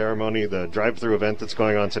Appreciation Ceremony, the drive-through event that's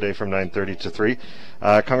going on today from 9:30 to 3.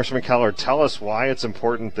 Congressman Keller, tell us why it's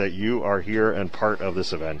important that you are here and part of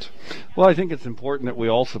this event. Well, I think it's important that we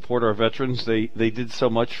all support our veterans. They did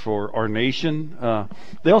so much for our nation.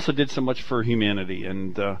 They also did so much for humanity,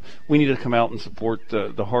 and we need to come out and support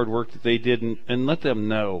the hard work that they did and let them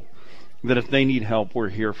know that if they need help, we're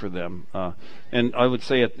here for them. And I would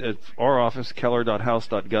say at our office,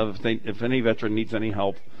 keller.house.gov, if any veteran needs any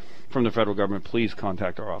help from the federal government, please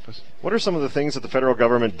contact our office. What are some of the things that the federal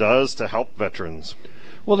government does to help veterans?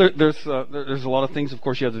 Well, there's a lot of things. Of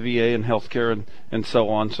course, you have the VA and healthcare and so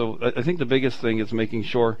on. So I think the biggest thing is making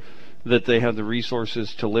sure that they have the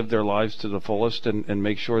resources to live their lives to the fullest and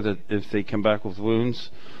make sure that if they come back with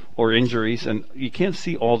wounds or injuries, and you can't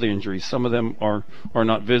see all the injuries, some of them are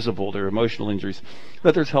not visible, they're emotional injuries,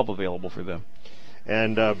 that there's help available for them.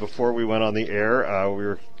 And before we went on the air, we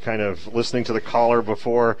were kind of listening to the caller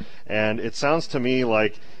before, and it sounds to me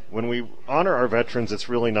like when we honor our veterans, it's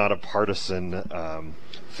really not a partisan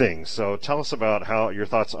thing. So tell us about how your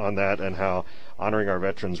thoughts on that and how honoring our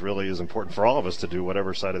veterans really is important for all of us to do,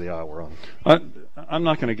 whatever side of the aisle we're on. I'm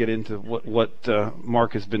not going to get into what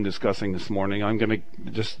Mark has been discussing this morning. I'm going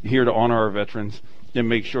to just here to honor our veterans and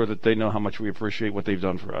make sure that they know how much we appreciate what they've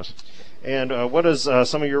done for us. And what is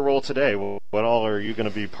some of your role today? What all are you going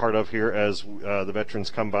to be part of here as the veterans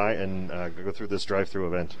come by and go through this drive-through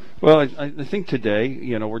event? Well, I think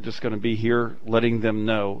today, we're just going to be here letting them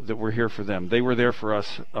know that we're here for them. They were there for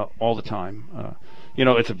us all the time.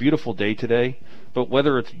 It's a beautiful day today, but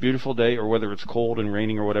whether it's a beautiful day or whether it's cold and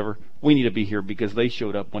raining or whatever, we need to be here because they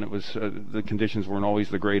showed up when it was the conditions weren't always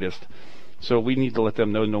the greatest. So we need to let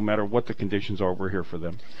them know no matter what the conditions are, we're here for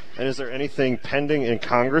them. And is there anything pending in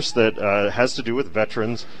Congress that has to do with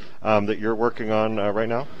veterans that you're working on right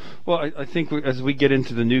now? Well, I think as we get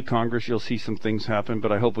into the new Congress, you'll see some things happen,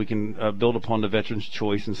 but I hope we can build upon the Veterans'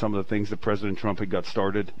 Choice and some of the things that President Trump had got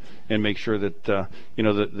started and make sure that,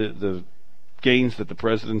 the gains that the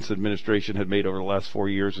President's administration had made over the last 4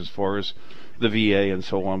 years as far as the VA and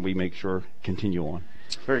so on, we make sure continue on.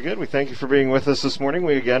 Very good. We thank you for being with us this morning.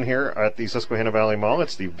 We again here at the Susquehanna Valley Mall.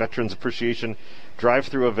 It's the Veterans Appreciation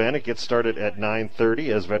Drive-Through event. It gets started at 9:30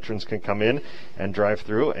 as veterans can come in and drive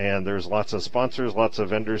through. And there's lots of sponsors, lots of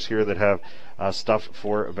vendors here that have stuff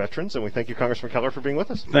for veterans. And we thank you, Congressman Keller, for being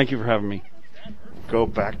with us. Thank you for having me. Go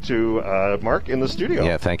back to Mark in the studio.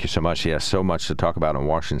 Yeah, thank you so much. Yes, so much to talk about in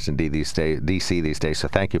Washington, D.C. these days. So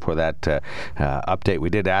thank you for that update. We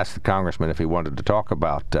did ask the congressman if he wanted to talk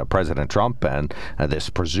about President Trump and this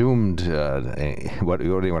presumed, what do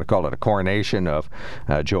you want to call it, a coronation of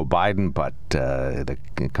Joe Biden. But the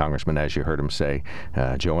congressman, as you heard him say,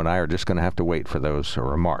 Joe and I are just going to have to wait for those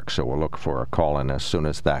remarks. So we'll look for a call in as soon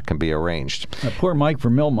as that can be arranged. Poor Mike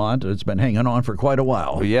from Millmont has been hanging on for quite a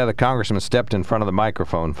while. Yeah, the congressman stepped in front of the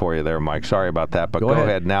microphone for you there, Mike. Sorry about that, but go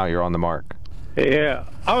ahead now. You're on the mark. Yeah,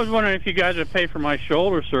 I was wondering if you guys would pay for my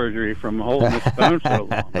shoulder surgery from holding this phone so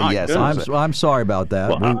long. Yes, I'm sorry about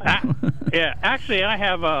that. Well, actually, I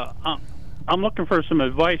have I'm looking for some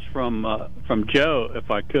advice from Joe,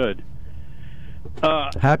 if I could.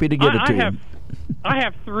 Happy to give it to you. I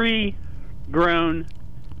have 3 grown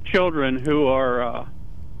children who are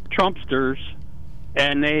Trumpsters,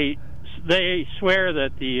 and they swear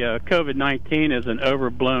that the COVID-19 is an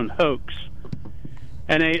overblown hoax.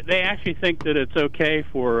 And they actually think that it's okay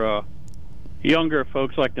for younger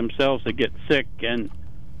folks like themselves to get sick and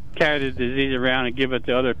carry the disease around and give it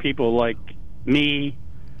to other people like me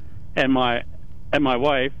and my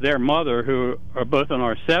wife, their mother, who are both in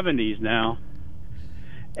our 70s now.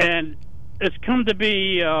 And it's come to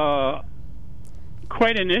be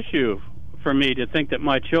quite an issue for me to think that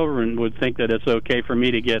my children would think that it's okay for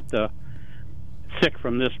me to get sick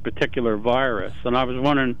from this particular virus. And I was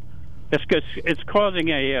wondering, it's causing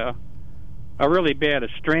a really bad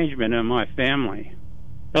estrangement in my family.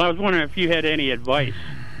 And I was wondering if you had any advice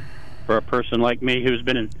for a person like me who's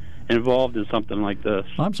been involved in something like this.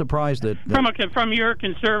 I'm surprised that from your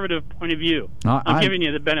conservative point of view, I'm giving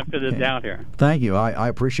you the benefit of the doubt here. Thank you. I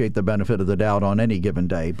appreciate the benefit of the doubt on any given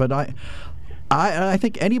day, but I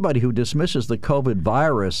think anybody who dismisses the COVID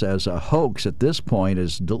virus as a hoax at this point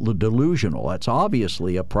is delusional. That's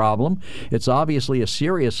obviously a problem. It's obviously a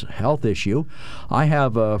serious health issue. I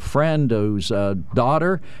have a friend whose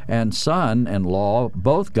daughter and son-in-law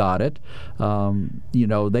both got it.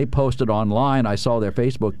 They posted online. I saw their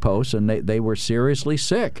Facebook posts, and they were seriously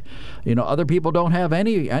sick. Other people don't have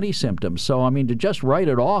any symptoms. So, to just write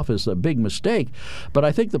it off is a big mistake. But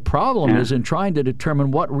I think the problem is in trying to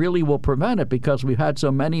determine what really will prevent it, because we've had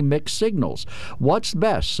so many mixed signals. What's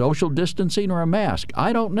best, social distancing or a mask?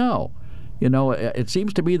 I don't know. It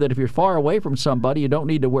seems to me that if you're far away from somebody, you don't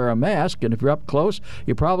need to wear a mask, and if you're up close,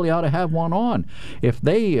 you probably ought to have one on. If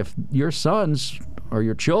your sons or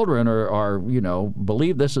your children are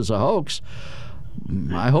believe this is a hoax,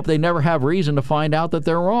 I hope they never have reason to find out that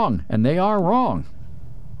they're wrong, and they are wrong.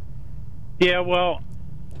 Yeah, well,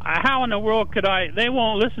 how in the world could I? They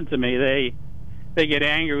won't listen to me. They get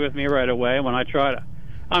angry with me right away when I try to.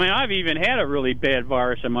 I've even had a really bad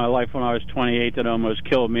virus in my life when I was 28 that almost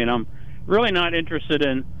killed me, and I'm really not interested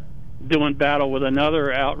in doing battle with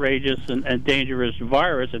another outrageous and dangerous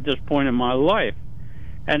virus at this point in my life.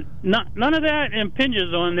 And none of that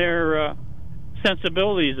impinges on their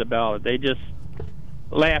sensibilities about it. They just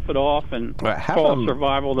laugh it off and call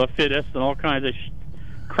survival the fittest and all kinds of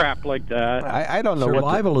crap like that. I don't know.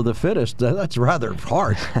 Survival of the fittest, that's rather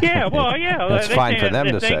harsh. Yeah, well, yeah. That's fine for them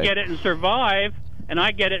to say. If they get it and survive, and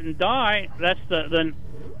I get it and die, that's the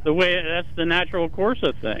way. That's the natural course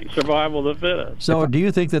of things. Survival of the fittest. So, do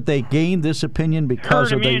you think that they gained this opinion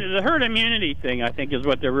because of the herd immunity thing? I think is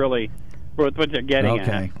what they're getting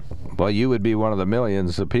at. Well, you would be one of the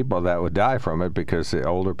millions of people that would die from it, because the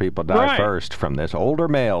older people die first from this. Older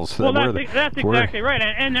males. Well, that's exactly right,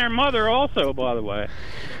 and their mother also, by the way.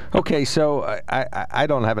 Okay, so I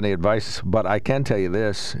don't have any advice, but I can tell you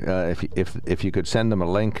this: if you could send them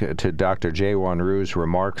a link to Dr. Jaewon Roo's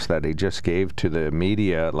remarks that he just gave to the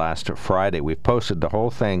media last Friday. We've posted the whole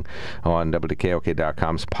thing on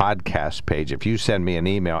WKOK.com's podcast page. If you send me an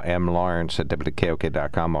email,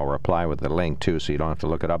 mlawrence@WKOK.com, I'll reply with the link too, so you don't have to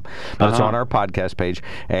look it up. but it's on our podcast page.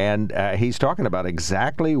 And he's talking about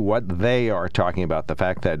exactly what they are talking about, the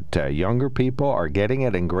fact that younger people are getting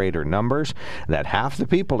it in greater numbers, that half the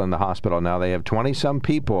people in the hospital now, they have 20-some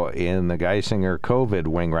people in the Geisinger COVID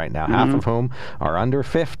wing right now, half of whom are under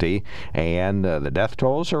 50, and the death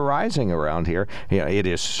tolls are rising around here. It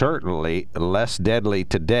is certainly less deadly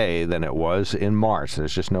today than it was in March.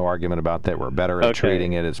 There's just no argument about that. We're better at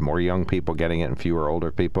treating it. It's more young people getting it and fewer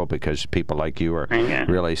older people because people like you are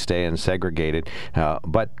really staying segregated.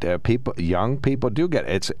 But young people do get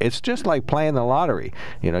it. It's just like playing the lottery.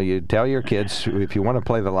 You tell your kids, if you want to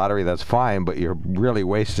play the lottery, that's fine, but you're really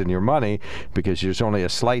wasting your money because there's only a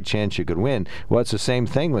slight chance you could win. Well, it's the same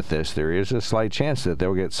thing with this. There is a slight chance that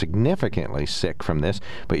they'll get significantly sick from this,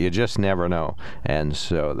 but you just never know. And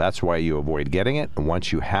so that's why you avoid getting it. And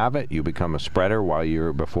once you have it, you become a spreader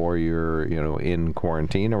before you're in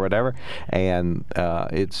quarantine or whatever. And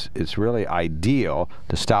it's really ideal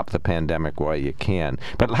to stop the pandemic while you can.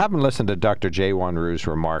 But have them listen to Dr. Jay Wanru's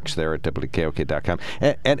remarks there at WKOK.com.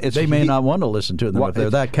 And they may not want to listen to them if they're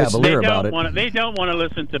that cavalier about it. They don't want to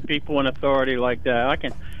listen to people in authority like that.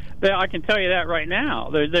 I can tell you that right now.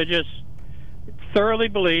 They just thoroughly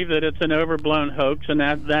believe that it's an overblown hoax, and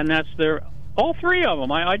that's their all three of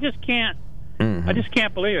them. I just can't. I just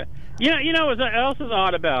can't believe it. You know what else is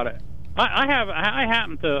odd about it? I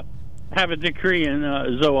happen to have a degree in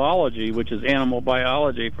zoology, which is animal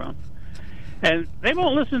biology, and they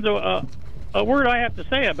won't listen to a word I have to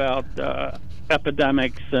say about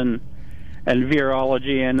epidemics and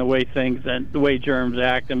virology and the way germs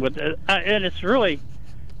act, and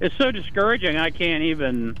it's so discouraging. I can't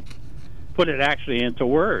even put it actually into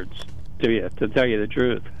words to tell you the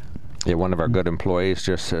truth. Yeah, one of our good employees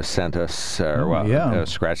just sent us,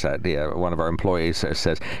 scratch that. Yeah, one of our employees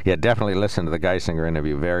says, definitely listen to the Geisinger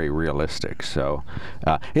interview. Very realistic. So,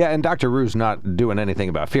 and Dr. Ru's not doing anything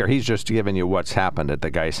about fear. He's just giving you what's happened at the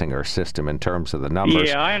Geisinger system in terms of the numbers.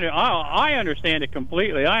 Yeah, I understand it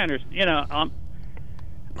completely. I understand.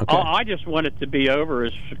 Okay. I just want it to be over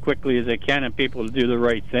as quickly as they can, and people to do the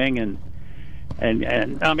right thing. And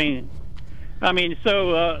I mean,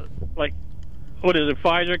 so like. What is it?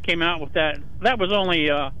 Pfizer came out with that. That was only.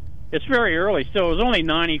 It's very early still. It was only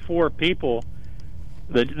 94 people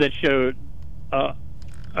that showed a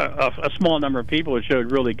small number of people that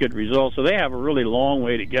showed really good results. So they have a really long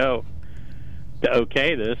way to go to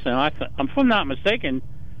okay this. And if I'm not mistaken,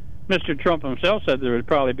 Mr. Trump himself said there would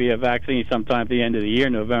probably be a vaccine sometime at the end of the year,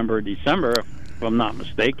 November or December, if I'm not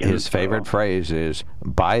mistaken. His favorite phrase is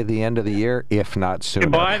by the end of the year, if not sooner.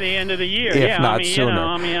 By the end of the year, if not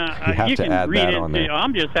sooner. You have to add that on there.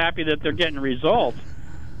 I'm just happy that they're getting results.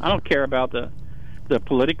 I don't care about the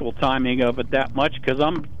political timing of it that much, because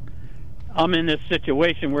I'm in this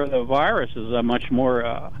situation where the virus is a much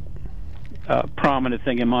more prominent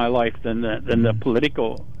thing in my life than the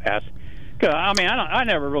political aspect. I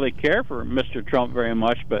never really cared for Mr. Trump very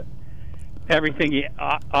much, but everything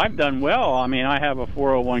I've done well. I mean, I have a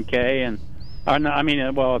 401k, and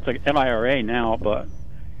it's an IRA now, but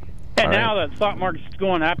now the stock market's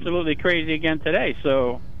going absolutely crazy again today.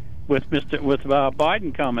 So with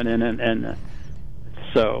Biden coming in, and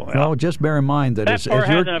so just bear in mind that part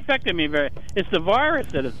hasn't affected me very. It's the virus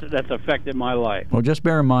that's affected my life. Well, just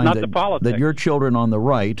bear in mind that your children on the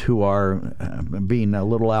right who are being a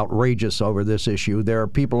little outrageous over this issue, there are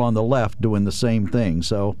people on the left doing the same thing.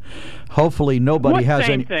 So hopefully nobody has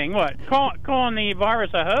any thing. What calling the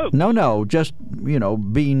virus a hoax? No, just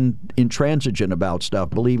being intransigent about stuff,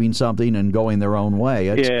 believing something and going their own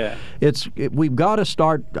way. We've got to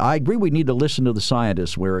start. I agree. We need to listen to the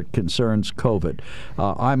scientists where it concerns COVID.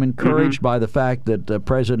 I'm encouraged by the fact that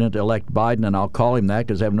President-elect Biden, and I'll call him that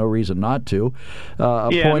because I have no reason not to,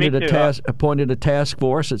 appointed a task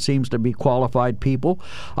force that seems to be qualified people.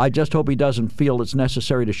 I just hope he doesn't feel it's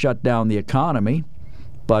necessary to shut down the economy.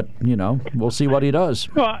 But we'll see what he does.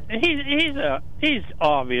 Well, he's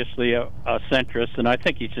obviously a centrist, and I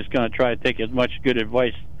think he's just going to try to take as much good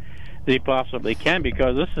advice as he possibly can,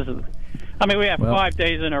 because this is. We have 5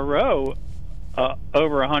 days in a row.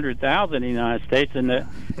 Over 100,000 in the United States, and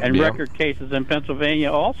record cases in Pennsylvania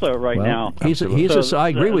also now. I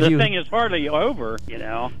agree with you. The thing is hardly over,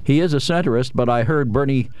 He is a centrist, but I heard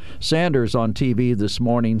Bernie Sanders on TV this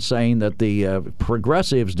morning saying that the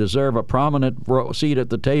progressives deserve a prominent seat at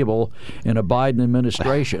the table in a Biden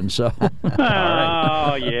administration. So,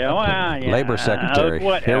 Labor Secretary.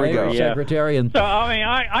 Here we go. Secretary, and so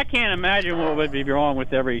I can't imagine what would be wrong with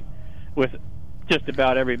just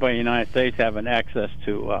about everybody in the United States having access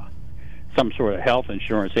to some sort of health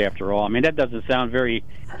insurance after all. I mean, that doesn't sound very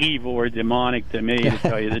evil or demonic to me, to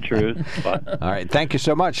tell you the truth. But all right, thank you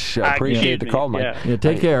so much. Appreciate the call, Mike. Yeah,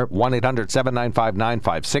 take care.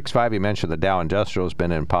 1-800-795-9565. You mentioned the Dow Industrial has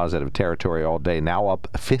been in positive territory all day, now up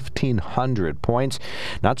 1,500 points.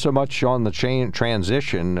 Not so much on the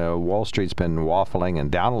transition. Wall Street's been waffling and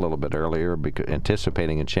down a little bit earlier,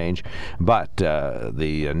 anticipating a change. But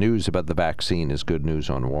the news about the vaccine is good news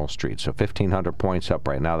on Wall Street. So 1,500 points up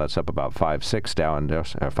right now. That's up about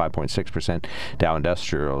 5.6%. Dow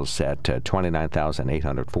Industrials at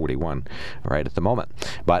 29,841 right at the moment.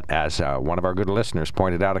 But as one of our good listeners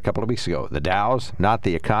pointed out a couple of weeks ago, the Dow's not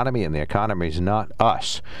the economy, and the economy's not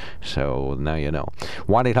us. So now you know.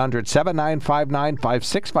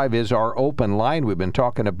 1-800-795-9565 is our open line. We've been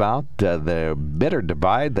talking about the bitter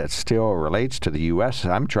divide that still relates to the U.S.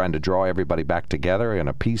 I'm trying to draw everybody back together in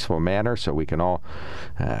a peaceful manner so we can all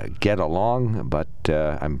get along, but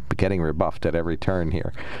I'm getting rebuffed at every turn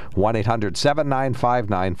here.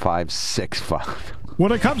 1-800-795-9565.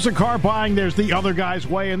 When it comes to car buying, there's the other guy's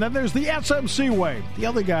way, and then there's the SMC way. The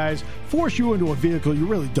other guys force you into a vehicle you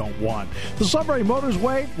really don't want. The Sunbury Motors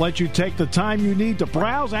way lets you take the time you need to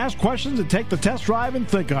browse, ask questions, and take the test drive and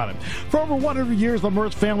think on it. For over 100 years, the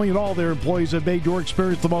Mertz family and all their employees have made your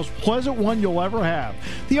experience the most pleasant one you'll ever have.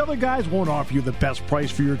 The other guys won't offer you the best price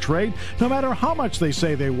for your trade, no matter how much they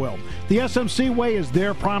say they will. The SMC way is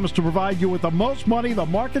their promise to provide you with the most money the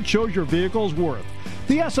market shows your vehicle is worth.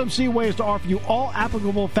 The SMC way is to offer you all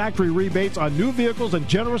applicable factory rebates on new vehicles and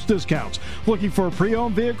generous discounts. Looking for a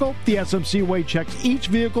pre-owned vehicle? The SMC way checks each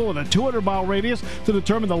vehicle in a 200-mile radius to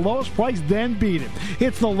determine the lowest price, then beat it.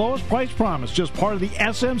 It's the lowest price promise, just part of the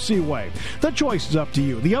SMC way. The choice is up to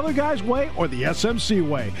you, the other guy's way or the SMC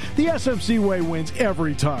way. The SMC way wins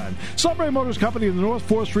every time. Sunbury Motors Company in the North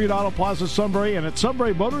 4th Street Auto Plaza, Sunbury, and at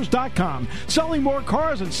sunburymotors.com. Selling more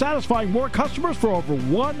cars and satisfying more customers for over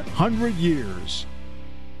 100 years.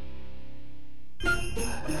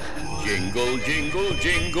 Jingle, jingle,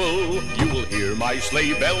 jingle, you will hear my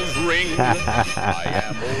sleigh bells ring. I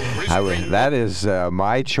am old that is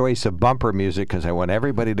my choice of bumper music because I want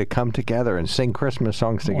everybody to come together and sing Christmas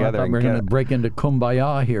songs together. I thought we're going to break into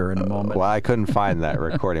Kumbaya here in a moment. Well, I couldn't find that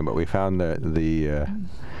recording, but we found the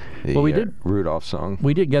Rudolph song.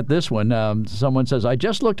 We did get this one. Someone says, I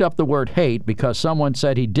just looked up the word hate because someone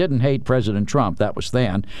said he didn't hate President Trump. That was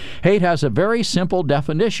Than. Hate has a very simple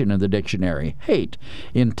definition in the dictionary. Hate,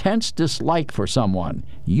 intense dislike for someone.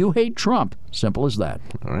 You hate Trump. Simple as that.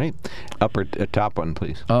 All right. Top one,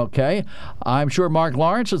 please. Okay. I'm sure Mark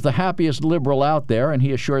Lawrence is the happiest liberal out there, and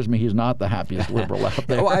he assures me he's not the happiest liberal out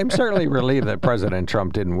there. Well, I'm certainly relieved that President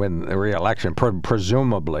Trump didn't win the re-election.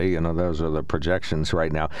 Presumably, those are the projections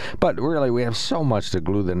right now. But really, we have so much to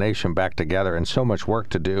glue the nation back together and so much work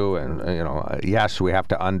to do. And, yes, we have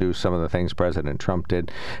to undo some of the things President Trump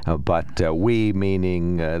did. But we,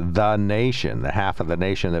 meaning the nation, the half of the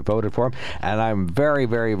nation that voted for him. And I'm very,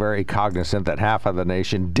 very, very cognizant that half of the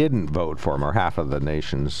nation didn't vote for him, or half of the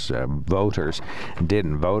nation's voters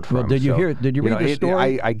didn't vote for him. Did you read the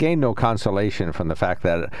story? I gained no consolation from the fact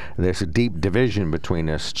that there's a deep division between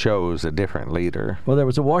us chose a different leader. Well, there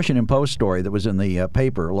was a Washington Post story that was in the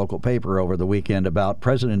local paper over the weekend about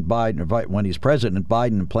President Biden. When he's president,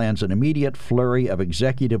 Biden plans an immediate flurry of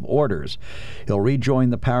executive orders. He'll rejoin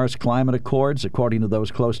the Paris Climate Accords, according to those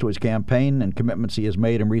close to his campaign and commitments he has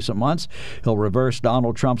made in recent months. He'll reverse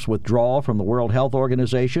Donald Trump's withdrawal from the World Health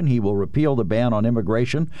Organization. He will repeal the ban on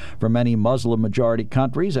immigration from many Muslim-majority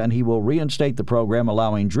countries, and he will reinstate the program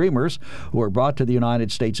allowing dreamers who were brought to the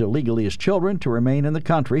United States illegally as children to remain in the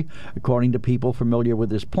country, according to people familiar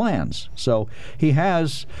with his plans. So he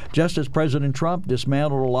has, just as President Trump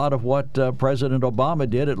dismantled a lot of what President Obama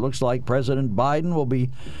did, it looks like President Biden will be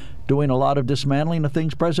doing a lot of dismantling of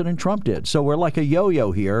things President Trump did. So we're like a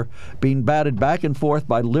yo-yo here, being batted back and forth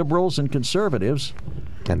by liberals and conservatives.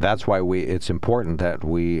 And that's why it's important that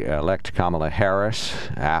we elect Kamala Harris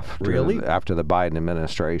after the Biden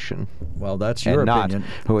administration. Well, that's your opinion.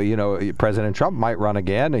 President Trump might run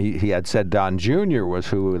again. He had said Don Jr. was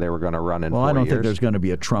who they were going to run in 4 years. Well, I don't think there's going to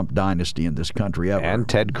be a Trump dynasty in this country ever. And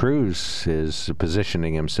Ted Cruz is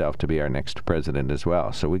positioning himself to be our next president as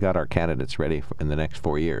well. So we got our candidates ready in the next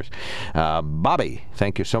 4 years. Bobby,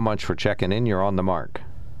 thank you so much for checking in. You're on the mark.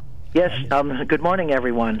 Yes, good morning,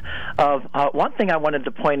 everyone. One thing I wanted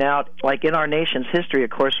to point out, like in our nation's history,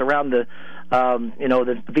 of course, around the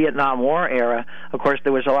Vietnam War era, of course,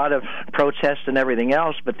 there was a lot of protests and everything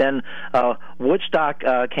else, but then Woodstock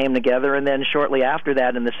came together, and then shortly after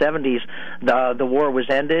that, in the 70s, the war was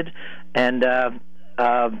ended, and,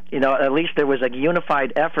 at least there was a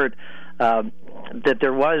unified effort that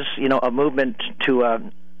there was, a movement to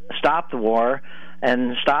stop the war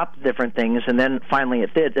and stop different things, and then finally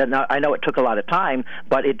it did. And I know it took a lot of time,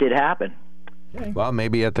 but it did happen. Well,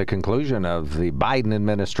 maybe at the conclusion of the Biden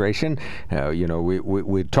administration,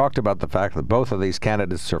 we talked about the fact that both of these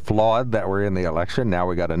candidates are flawed that were in the election. Now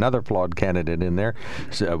we got another flawed candidate in there.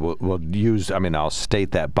 So I'll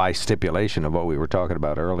state that by stipulation of what we were talking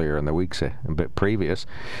about earlier in the weeks a bit previous.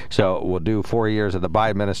 So we'll do 4 years of the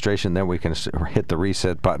Biden administration, then we can hit the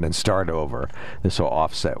reset button and start over. This will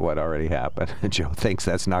offset what already happened. Joe thinks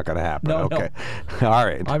that's not going to happen. No, okay. No. All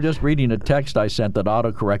right. I'm just reading a text I sent that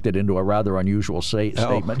auto-corrected into a rather unusual statement.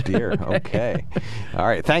 Oh, dear. Okay. All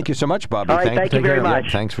right. Thank you so much, Bobby. All right, thank you very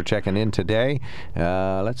much. Thanks for checking in today.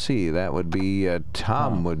 Let's see. That would be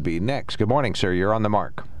Tom would be next. Good morning, sir. You're on the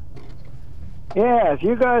mark. Yeah, if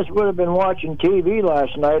you guys would have been watching TV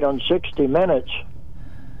last night on 60 Minutes,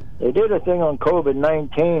 they did a thing on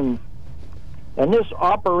COVID-19, and this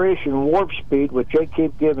Operation Warp Speed, which they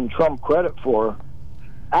keep giving Trump credit for,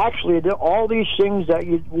 actually all these things that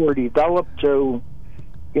were developed to,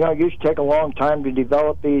 it used to take a long time to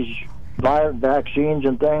develop these vaccines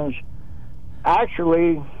and things.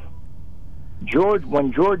 Actually,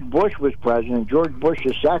 when George Bush was president, George Bush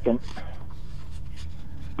II,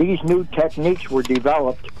 these new techniques were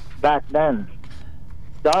developed back then.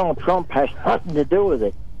 Donald Trump has nothing to do with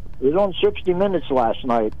it. It was on 60 Minutes last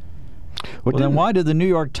night. Well, then why did the New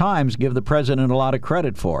York Times give the president a lot of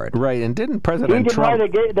credit for it? Right, and didn't President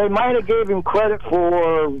Trump... They might have gave him credit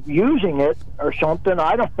for using it or something.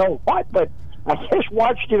 I don't know what, but I just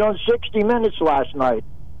watched it on 60 Minutes last night.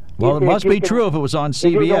 Well, it must be true if it was on CBS.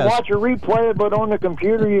 If you can watch a replay of it on the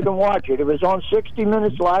computer, you can watch it. It was on 60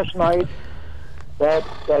 Minutes last night that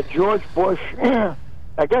George Bush...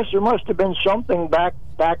 I guess there must have been something back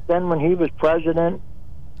then when he was president.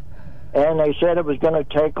 And they said it was going to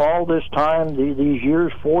take all this time, these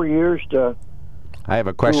years, 4 years, to I have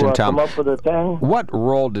a question, Tom. Come up with a thing. What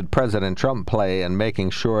role did President Trump play in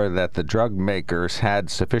making sure that the drug makers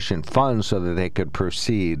had sufficient funds so that they could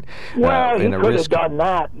proceed? Well, he could have done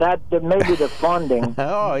that. That maybe the funding.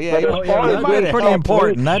 Oh, yeah. That's pretty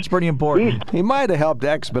important. That's pretty important. He might have helped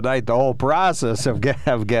expedite the whole process of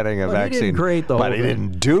getting a vaccine. He didn't create the whole But he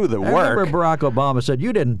didn't do the work. I remember Barack Obama said,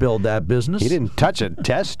 you didn't build that business. He didn't touch a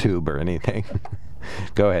test tube or anything.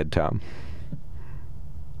 Go ahead, Tom.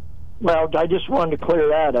 Well, I just wanted to clear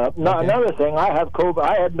that up. No, okay. Another thing, I had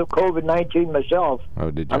COVID-19 myself. Oh,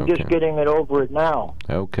 did you? I'm just getting over it now.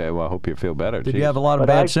 Okay, well, I hope you feel better. Did you have a lot of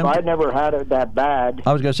bad symptoms? I never had it that bad.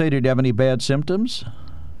 I was going to say, did you have any bad symptoms?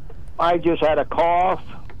 I just had a cough.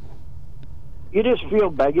 You just feel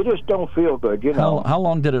bad. You just don't feel good, you know. How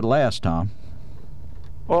long did it last, Tom?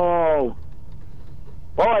 Oh...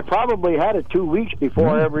 Well, I probably had it 2 weeks before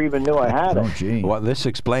I ever even knew I had it. Oh, gee. Well, this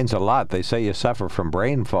explains a lot. They say you suffer from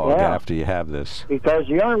brain fog after you have this. Because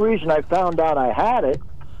the only reason I found out I had it,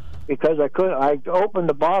 because I opened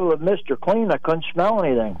the bottle of Mr. Clean, I couldn't smell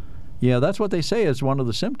anything. Yeah, that's what they say is one of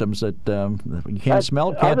the symptoms, that you can't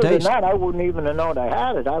smell, can't taste. Other than that, I wouldn't even have known I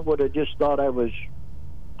had it. I would have just thought I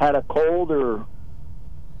had a cold or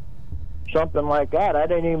something like that. I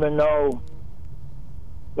didn't even know.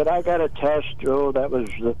 But I got a test, that was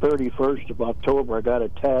the 31st of October. I got a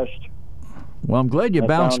test. Well, I'm glad you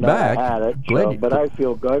bounced back. I had it, but I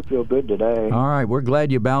feel good today. All right, we're glad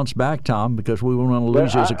you bounced back, Tom, because we wouldn't want to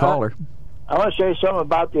lose you as a caller. I want to say something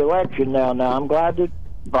about the election now. Now, I'm glad that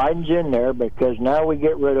Biden's in there, because now we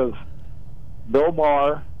get rid of Bill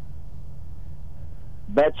Barr,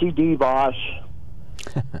 Betsy DeVos,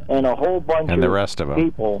 and a whole bunch and the rest of them.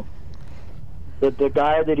 People. The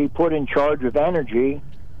guy that he put in charge of energy,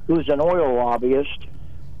 who's an oil lobbyist,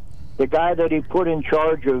 the guy that he put in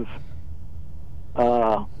charge of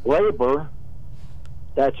labor,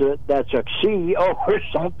 that's a CEO or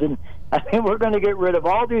something. I mean, we're going to get rid of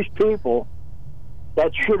all these people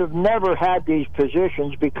that should have never had these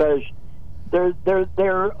positions, because they're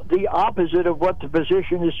the opposite of what the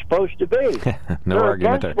position is supposed to be. No they're argument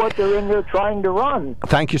against there. what they're in there trying to run.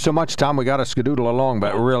 Thank you so much, Tom. We got to skedoodle along,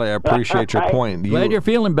 but really I appreciate your point. Glad you're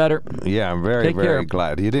feeling better. Yeah, I'm very, very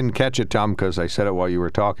glad. You didn't catch it, Tom, because I said it while you were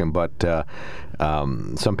talking, but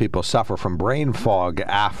some people suffer from brain fog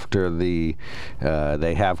after they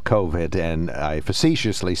have COVID, and I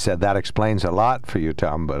facetiously said that explains a lot for you,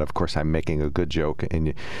 Tom, but of course I'm making a good joke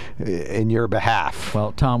in your behalf.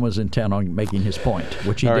 Well, Tom was intent on making his point,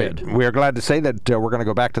 which he did. We are glad to say that we're going to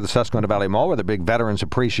go back to the Susquehanna Valley Mall, where the big Veterans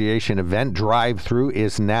Appreciation Event drive-through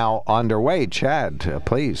is now underway. Chad,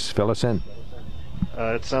 please fill us in.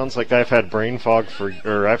 It sounds like I've had brain fog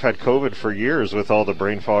I've had COVID for years with all the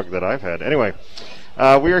brain fog that I've had. Anyway,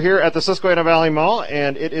 We are here at the Susquehanna Valley Mall,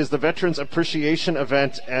 and it is the Veterans Appreciation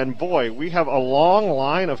Event. And boy, we have a long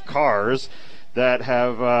line of cars that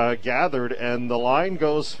have gathered, and the line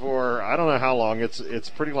goes for I don't know how long. It's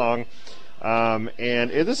pretty long.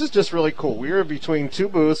 This is just really cool. We are between two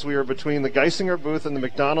booths. We are between the Geisinger booth and the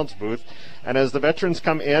McDonald's booth. And as the veterans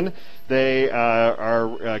come in, they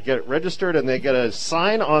get registered, and they get a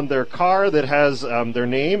sign on their car that has their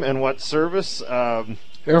name and what service.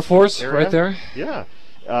 Air Force, area. right there. Yeah,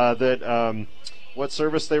 what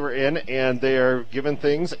service they were in, and they are given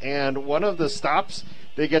things. And one of the stops,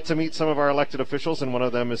 they get to meet some of our elected officials, and one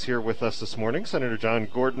of them is here with us this morning. Senator John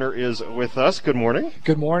Gordner is with us. Good morning.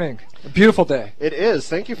 Good morning. A beautiful day. It is.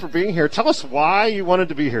 Thank you for being here. Tell us why you wanted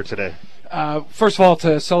to be here today. First of all,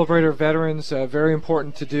 to celebrate our veterans, very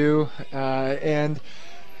important to do. And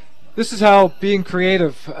this is how being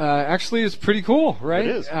creative actually is pretty cool, right?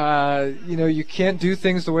 It is. You can't do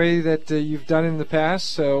things the way that you've done in the past,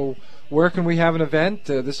 so where can we have an event?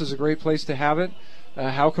 This is a great place to have it.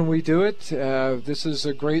 How can we do it? This is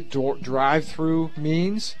a great drive-through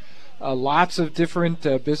means. Lots of different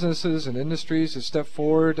businesses and industries have stepped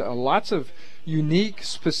forward. Lots of unique,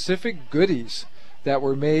 specific goodies that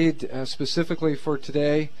were made specifically for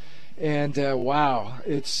today. And wow,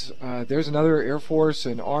 there's another Air Force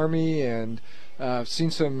and Army, and I've seen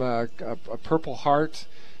some a Purple Heart.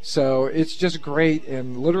 So it's just great,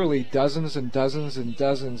 and literally dozens and dozens and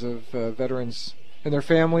dozens of veterans and their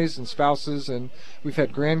families and spouses, and we've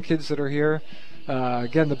had grandkids that are here.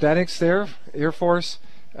 Again, the Bennecks there, Air Force.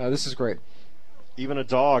 This is great. Even a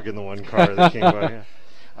dog in the one car that came by. Yeah.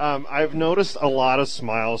 I've noticed a lot of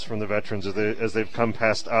smiles from the veterans as they've come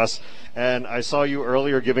past us, and I saw you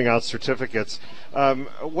earlier giving out certificates.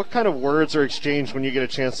 What kind of words are exchanged when you get a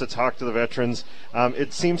chance to talk to the veterans?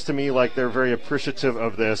 It seems to me like they're very appreciative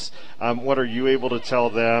of this. What are you able to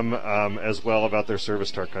tell them as well about their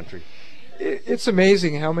service to our country? It's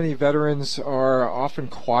amazing how many veterans are often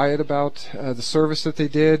quiet about the service that they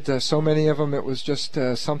did. So many of them, it was just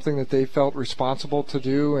something that they felt responsible to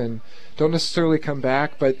do and don't necessarily come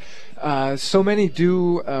back. But so many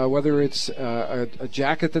do, whether it's a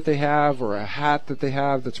jacket that they have or a hat that they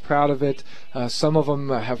have that's proud of it. Some of them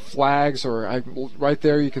have flags, or right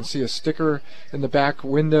there you can see a sticker in the back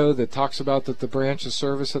window that talks about the branch of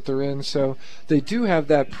service that they're in. So they do have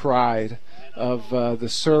that pride of the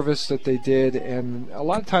service that they did, and a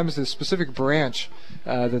lot of times the specific branch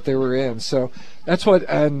that they were in. So that's what,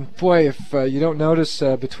 and boy, if you don't notice,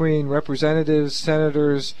 between representatives,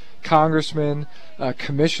 senators, congressmen,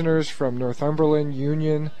 commissioners from Northumberland,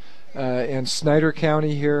 Union, and Snyder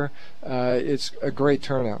County here, it's a great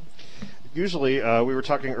turnout. Usually, we were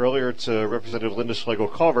talking earlier to Representative Linda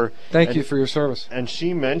Schlegel-Culver. Thank you for your service. And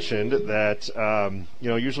she mentioned that,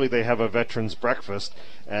 usually they have a veterans breakfast,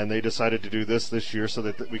 and they decided to do this year so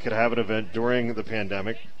that we could have an event during the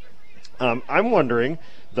pandemic. I'm wondering,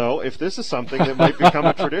 though, if this is something that might become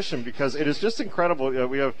a tradition, because it is just incredible.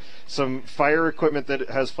 We have some fire equipment that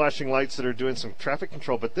has flashing lights that are doing some traffic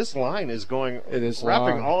control, but this line is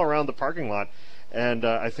wrapping all around the parking lot. And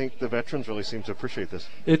I think the veterans really seem to appreciate this.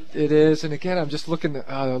 It is, and again, I'm just looking.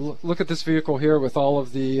 Look at this vehicle here with all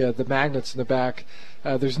of the magnets in the back.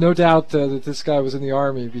 There's no doubt that this guy was in the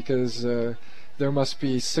Army, because there must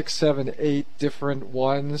be 6, 7, 8 different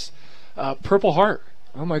ones. Purple Heart.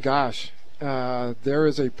 Oh my gosh, there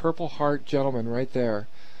is a Purple Heart gentleman right there.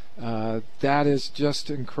 That is just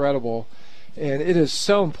incredible. And it is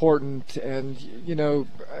so important, and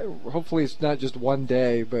hopefully it's not just one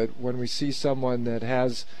day, but when we see someone that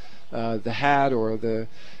has the hat or the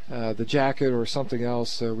jacket or something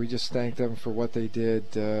else, we just thank them for what they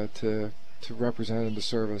did to represent in the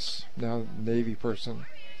service. Now, Navy person.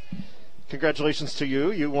 Congratulations to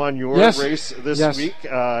you. You won your race this week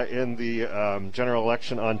in the general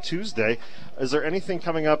election on Tuesday. Is there anything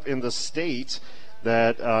coming up in the state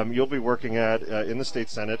that you'll be working at in the state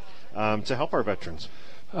Senate to help our veterans?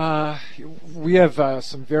 We have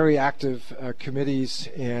some very active committees,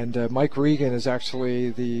 and Mike Regan is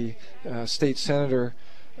actually the state senator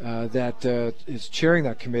that is chairing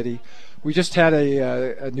that committee. We just had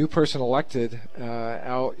a new person elected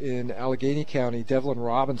out in Allegheny County, Devlin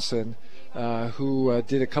Robinson, who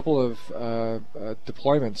did a couple of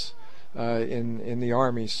deployments in the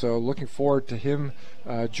Army. So looking forward to him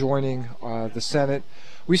joining the Senate.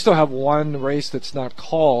 We still have one race that's not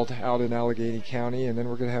called out in Allegheny County, and then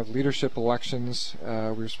we're going to have leadership elections. We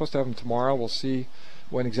were supposed to have them tomorrow. We'll see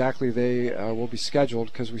when exactly they will be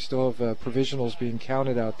scheduled, because we still have provisionals being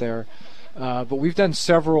counted out there. But we've done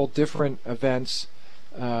several different events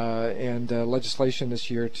and legislation this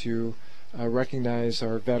year to recognize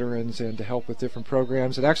our veterans and to help with different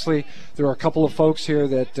programs. And actually, there are a couple of folks here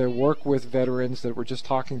that work with veterans that we're just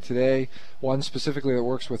talking today. One specifically that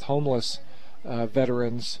works with homeless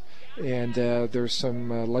veterans. And there's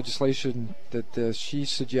some legislation that she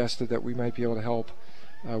suggested that we might be able to help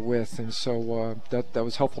with. And so that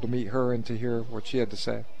was helpful to meet her and to hear what she had to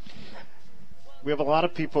say. We have a lot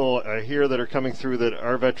of people here that are coming through that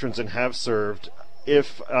are veterans and have served.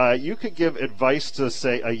 If you could give advice to,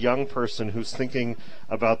 say, a young person who's thinking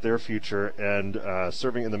about their future and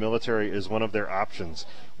serving in the military is one of their options,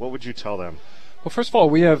 what would you tell them? Well, first of all,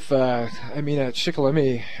 we have, at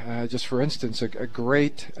Shikellamy, just for instance, a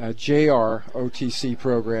great JROTC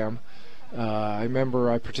program. I remember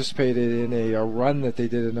I participated in a run that they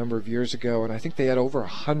did a number of years ago, and I think they had over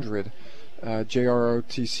 100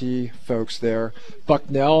 JROTC folks there.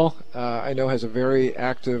 Bucknell, I know, has a very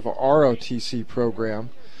active ROTC program,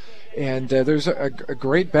 and there's a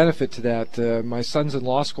great benefit to that. My son's in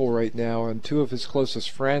law school right now, and two of his closest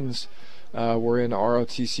friends were in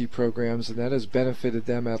ROTC programs, and that has benefited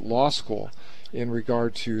them at law school in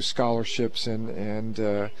regard to scholarships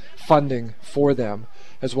and funding for them,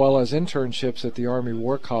 as well as internships at the Army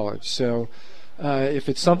War College. So if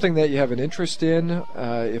it's something that you have an interest in,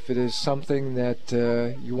 if it is something that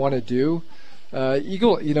you want to do,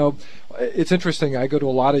 it's interesting. I go to a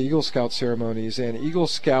lot of Eagle Scout ceremonies, and Eagle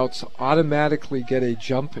Scouts automatically get a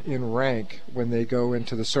jump in rank when they go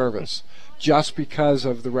into the service, just because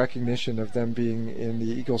of the recognition of them being in the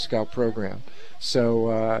Eagle Scout program.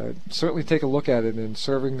 So certainly take a look at it, and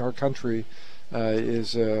serving our country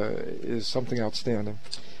is something outstanding.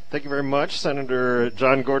 Thank you very much, Senator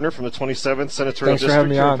John Gordner from the 27th Senatorial Thanks for having District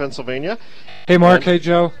me here on. in Pennsylvania. Hey, Mark. Hey,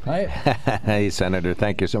 Joe. Hi. Hey, Senator.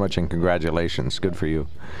 Thank you so much, and congratulations. Good for you.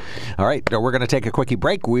 All right, we're going to take a quickie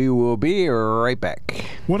break. We will be right back.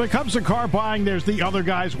 When it comes to car buying, there's the other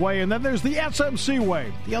guy's way, and then there's the SMC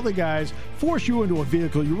way. The other guys force you into a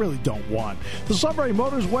vehicle you really don't want. The Sunbury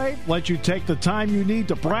Motors way lets you take the time you need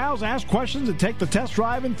to browse, ask questions, and take the test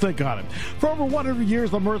drive and think on it. For over 100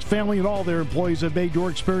 years, the Mertz family and all their employees have made your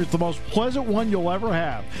experience the most pleasant one you'll ever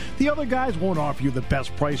have. The other guys won't offer you the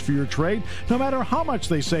best price for your trade, no matter how much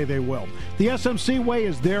they say they will. The SMC way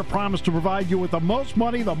is their promise to provide you with the most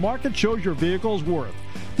money the market shows your vehicle is worth.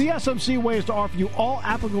 The SMC way is to offer you all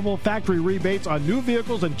applicable factory rebates on new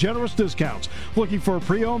vehicles and generous discounts. Looking for a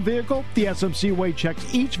pre-owned vehicle? The SMC way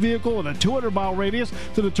checks each vehicle in a 200-mile radius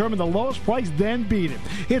to determine the lowest price, then beat it.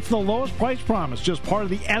 It's the lowest price promise, just part of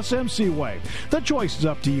the SMC way. The choice is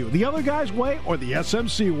up to you, the other guy's way or the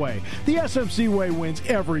SMC way. The SMC way wins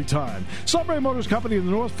every time. Sunbury Motors Company in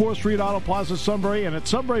the North 4th Street Auto Plaza, Sunbury, and at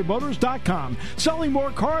sunburymotors.com. Selling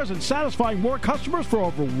more cars and satisfying more customers for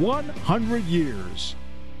over 100 years.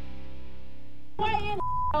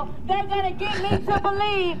 They're going to get me to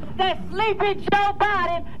believe that Sleepy Joe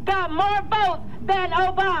Biden got more votes than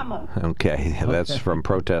Obama. Okay, that's from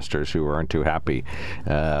protesters who aren't too happy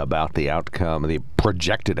about the outcome, the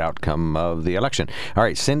projected outcome of the election. All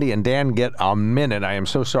right, Cindy and Dan get a minute. I am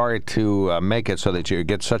so sorry to make it so that you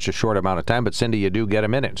get such a short amount of time, but Cindy, you do get a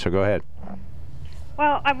minute, so go ahead.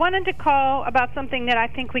 Well, I wanted to call about something that I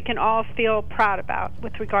think we can all feel proud about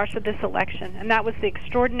with regards to this election, and that was the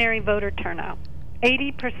extraordinary voter turnout.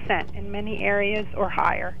 80% in many areas or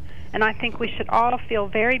higher. And I think we should all feel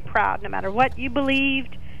very proud, no matter what you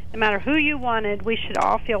believed, no matter who you wanted, we should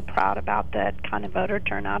all feel proud about that kind of voter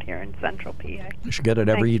turnout here in Central PA. We should get it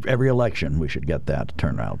every election. We should get that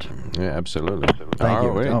turnout. Yeah, absolutely. Thank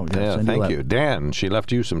you. Thank you. Dan, she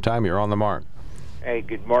left you some time. You're on the mark. Hey,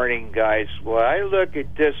 good morning, guys. Well, I look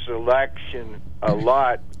at this election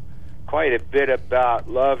quite a bit about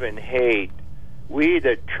love and hate. We,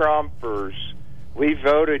 the Trumpers, we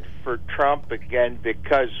voted for Trump again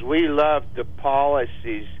because we love the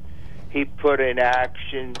policies he put in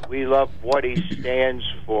action. We love what he stands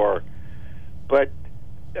for. But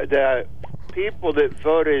the people that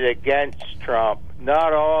voted against Trump,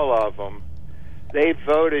 not all of them, they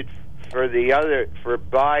voted for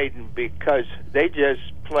Biden because they just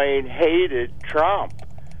plain hated Trump.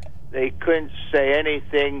 They couldn't say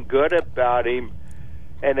anything good about him,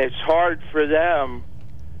 and it's hard for them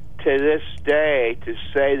to this day to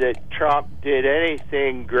say that Trump did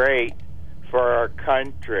anything great for our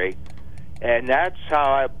country. And that's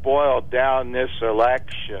how I boiled down this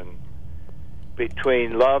election,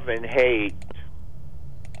 between love and hate.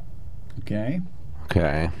 Okay.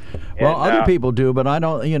 Okay. Well, other people do, but I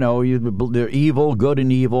don't, they're evil, good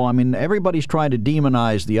and evil. I mean, everybody's trying to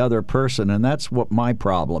demonize the other person, and that's what my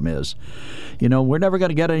problem is. We're never going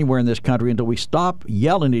to get anywhere in this country until we stop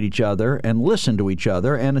yelling at each other and listen to each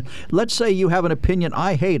other. And let's say you have an opinion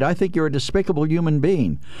I hate. I think you're a despicable human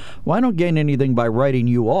being. Well, I don't gain anything by writing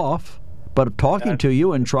you off, but talking to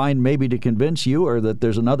you and trying maybe to convince you or that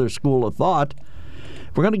there's another school of thought.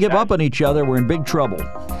 If we're going to give up on each other, we're in big trouble.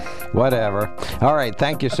 Whatever. All right.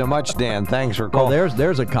 Thank you so much, Dan. Thanks for calling. Well,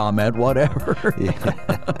 there's a comment. Whatever.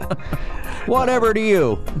 Whatever to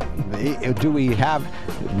you. Do we have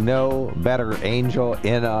no better angel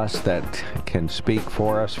in us that can speak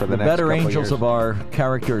for us for the next couple better years? angels of our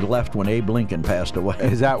character left when Abe Lincoln passed away.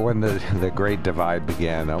 Is that when the great divide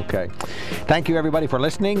began? Okay. Thank you, everybody, for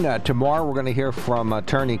listening. Tomorrow we're going to hear from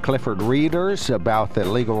attorney Clifford Readers about the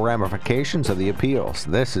legal ramifications of the appeals.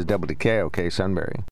 This is WKOK Sunbury.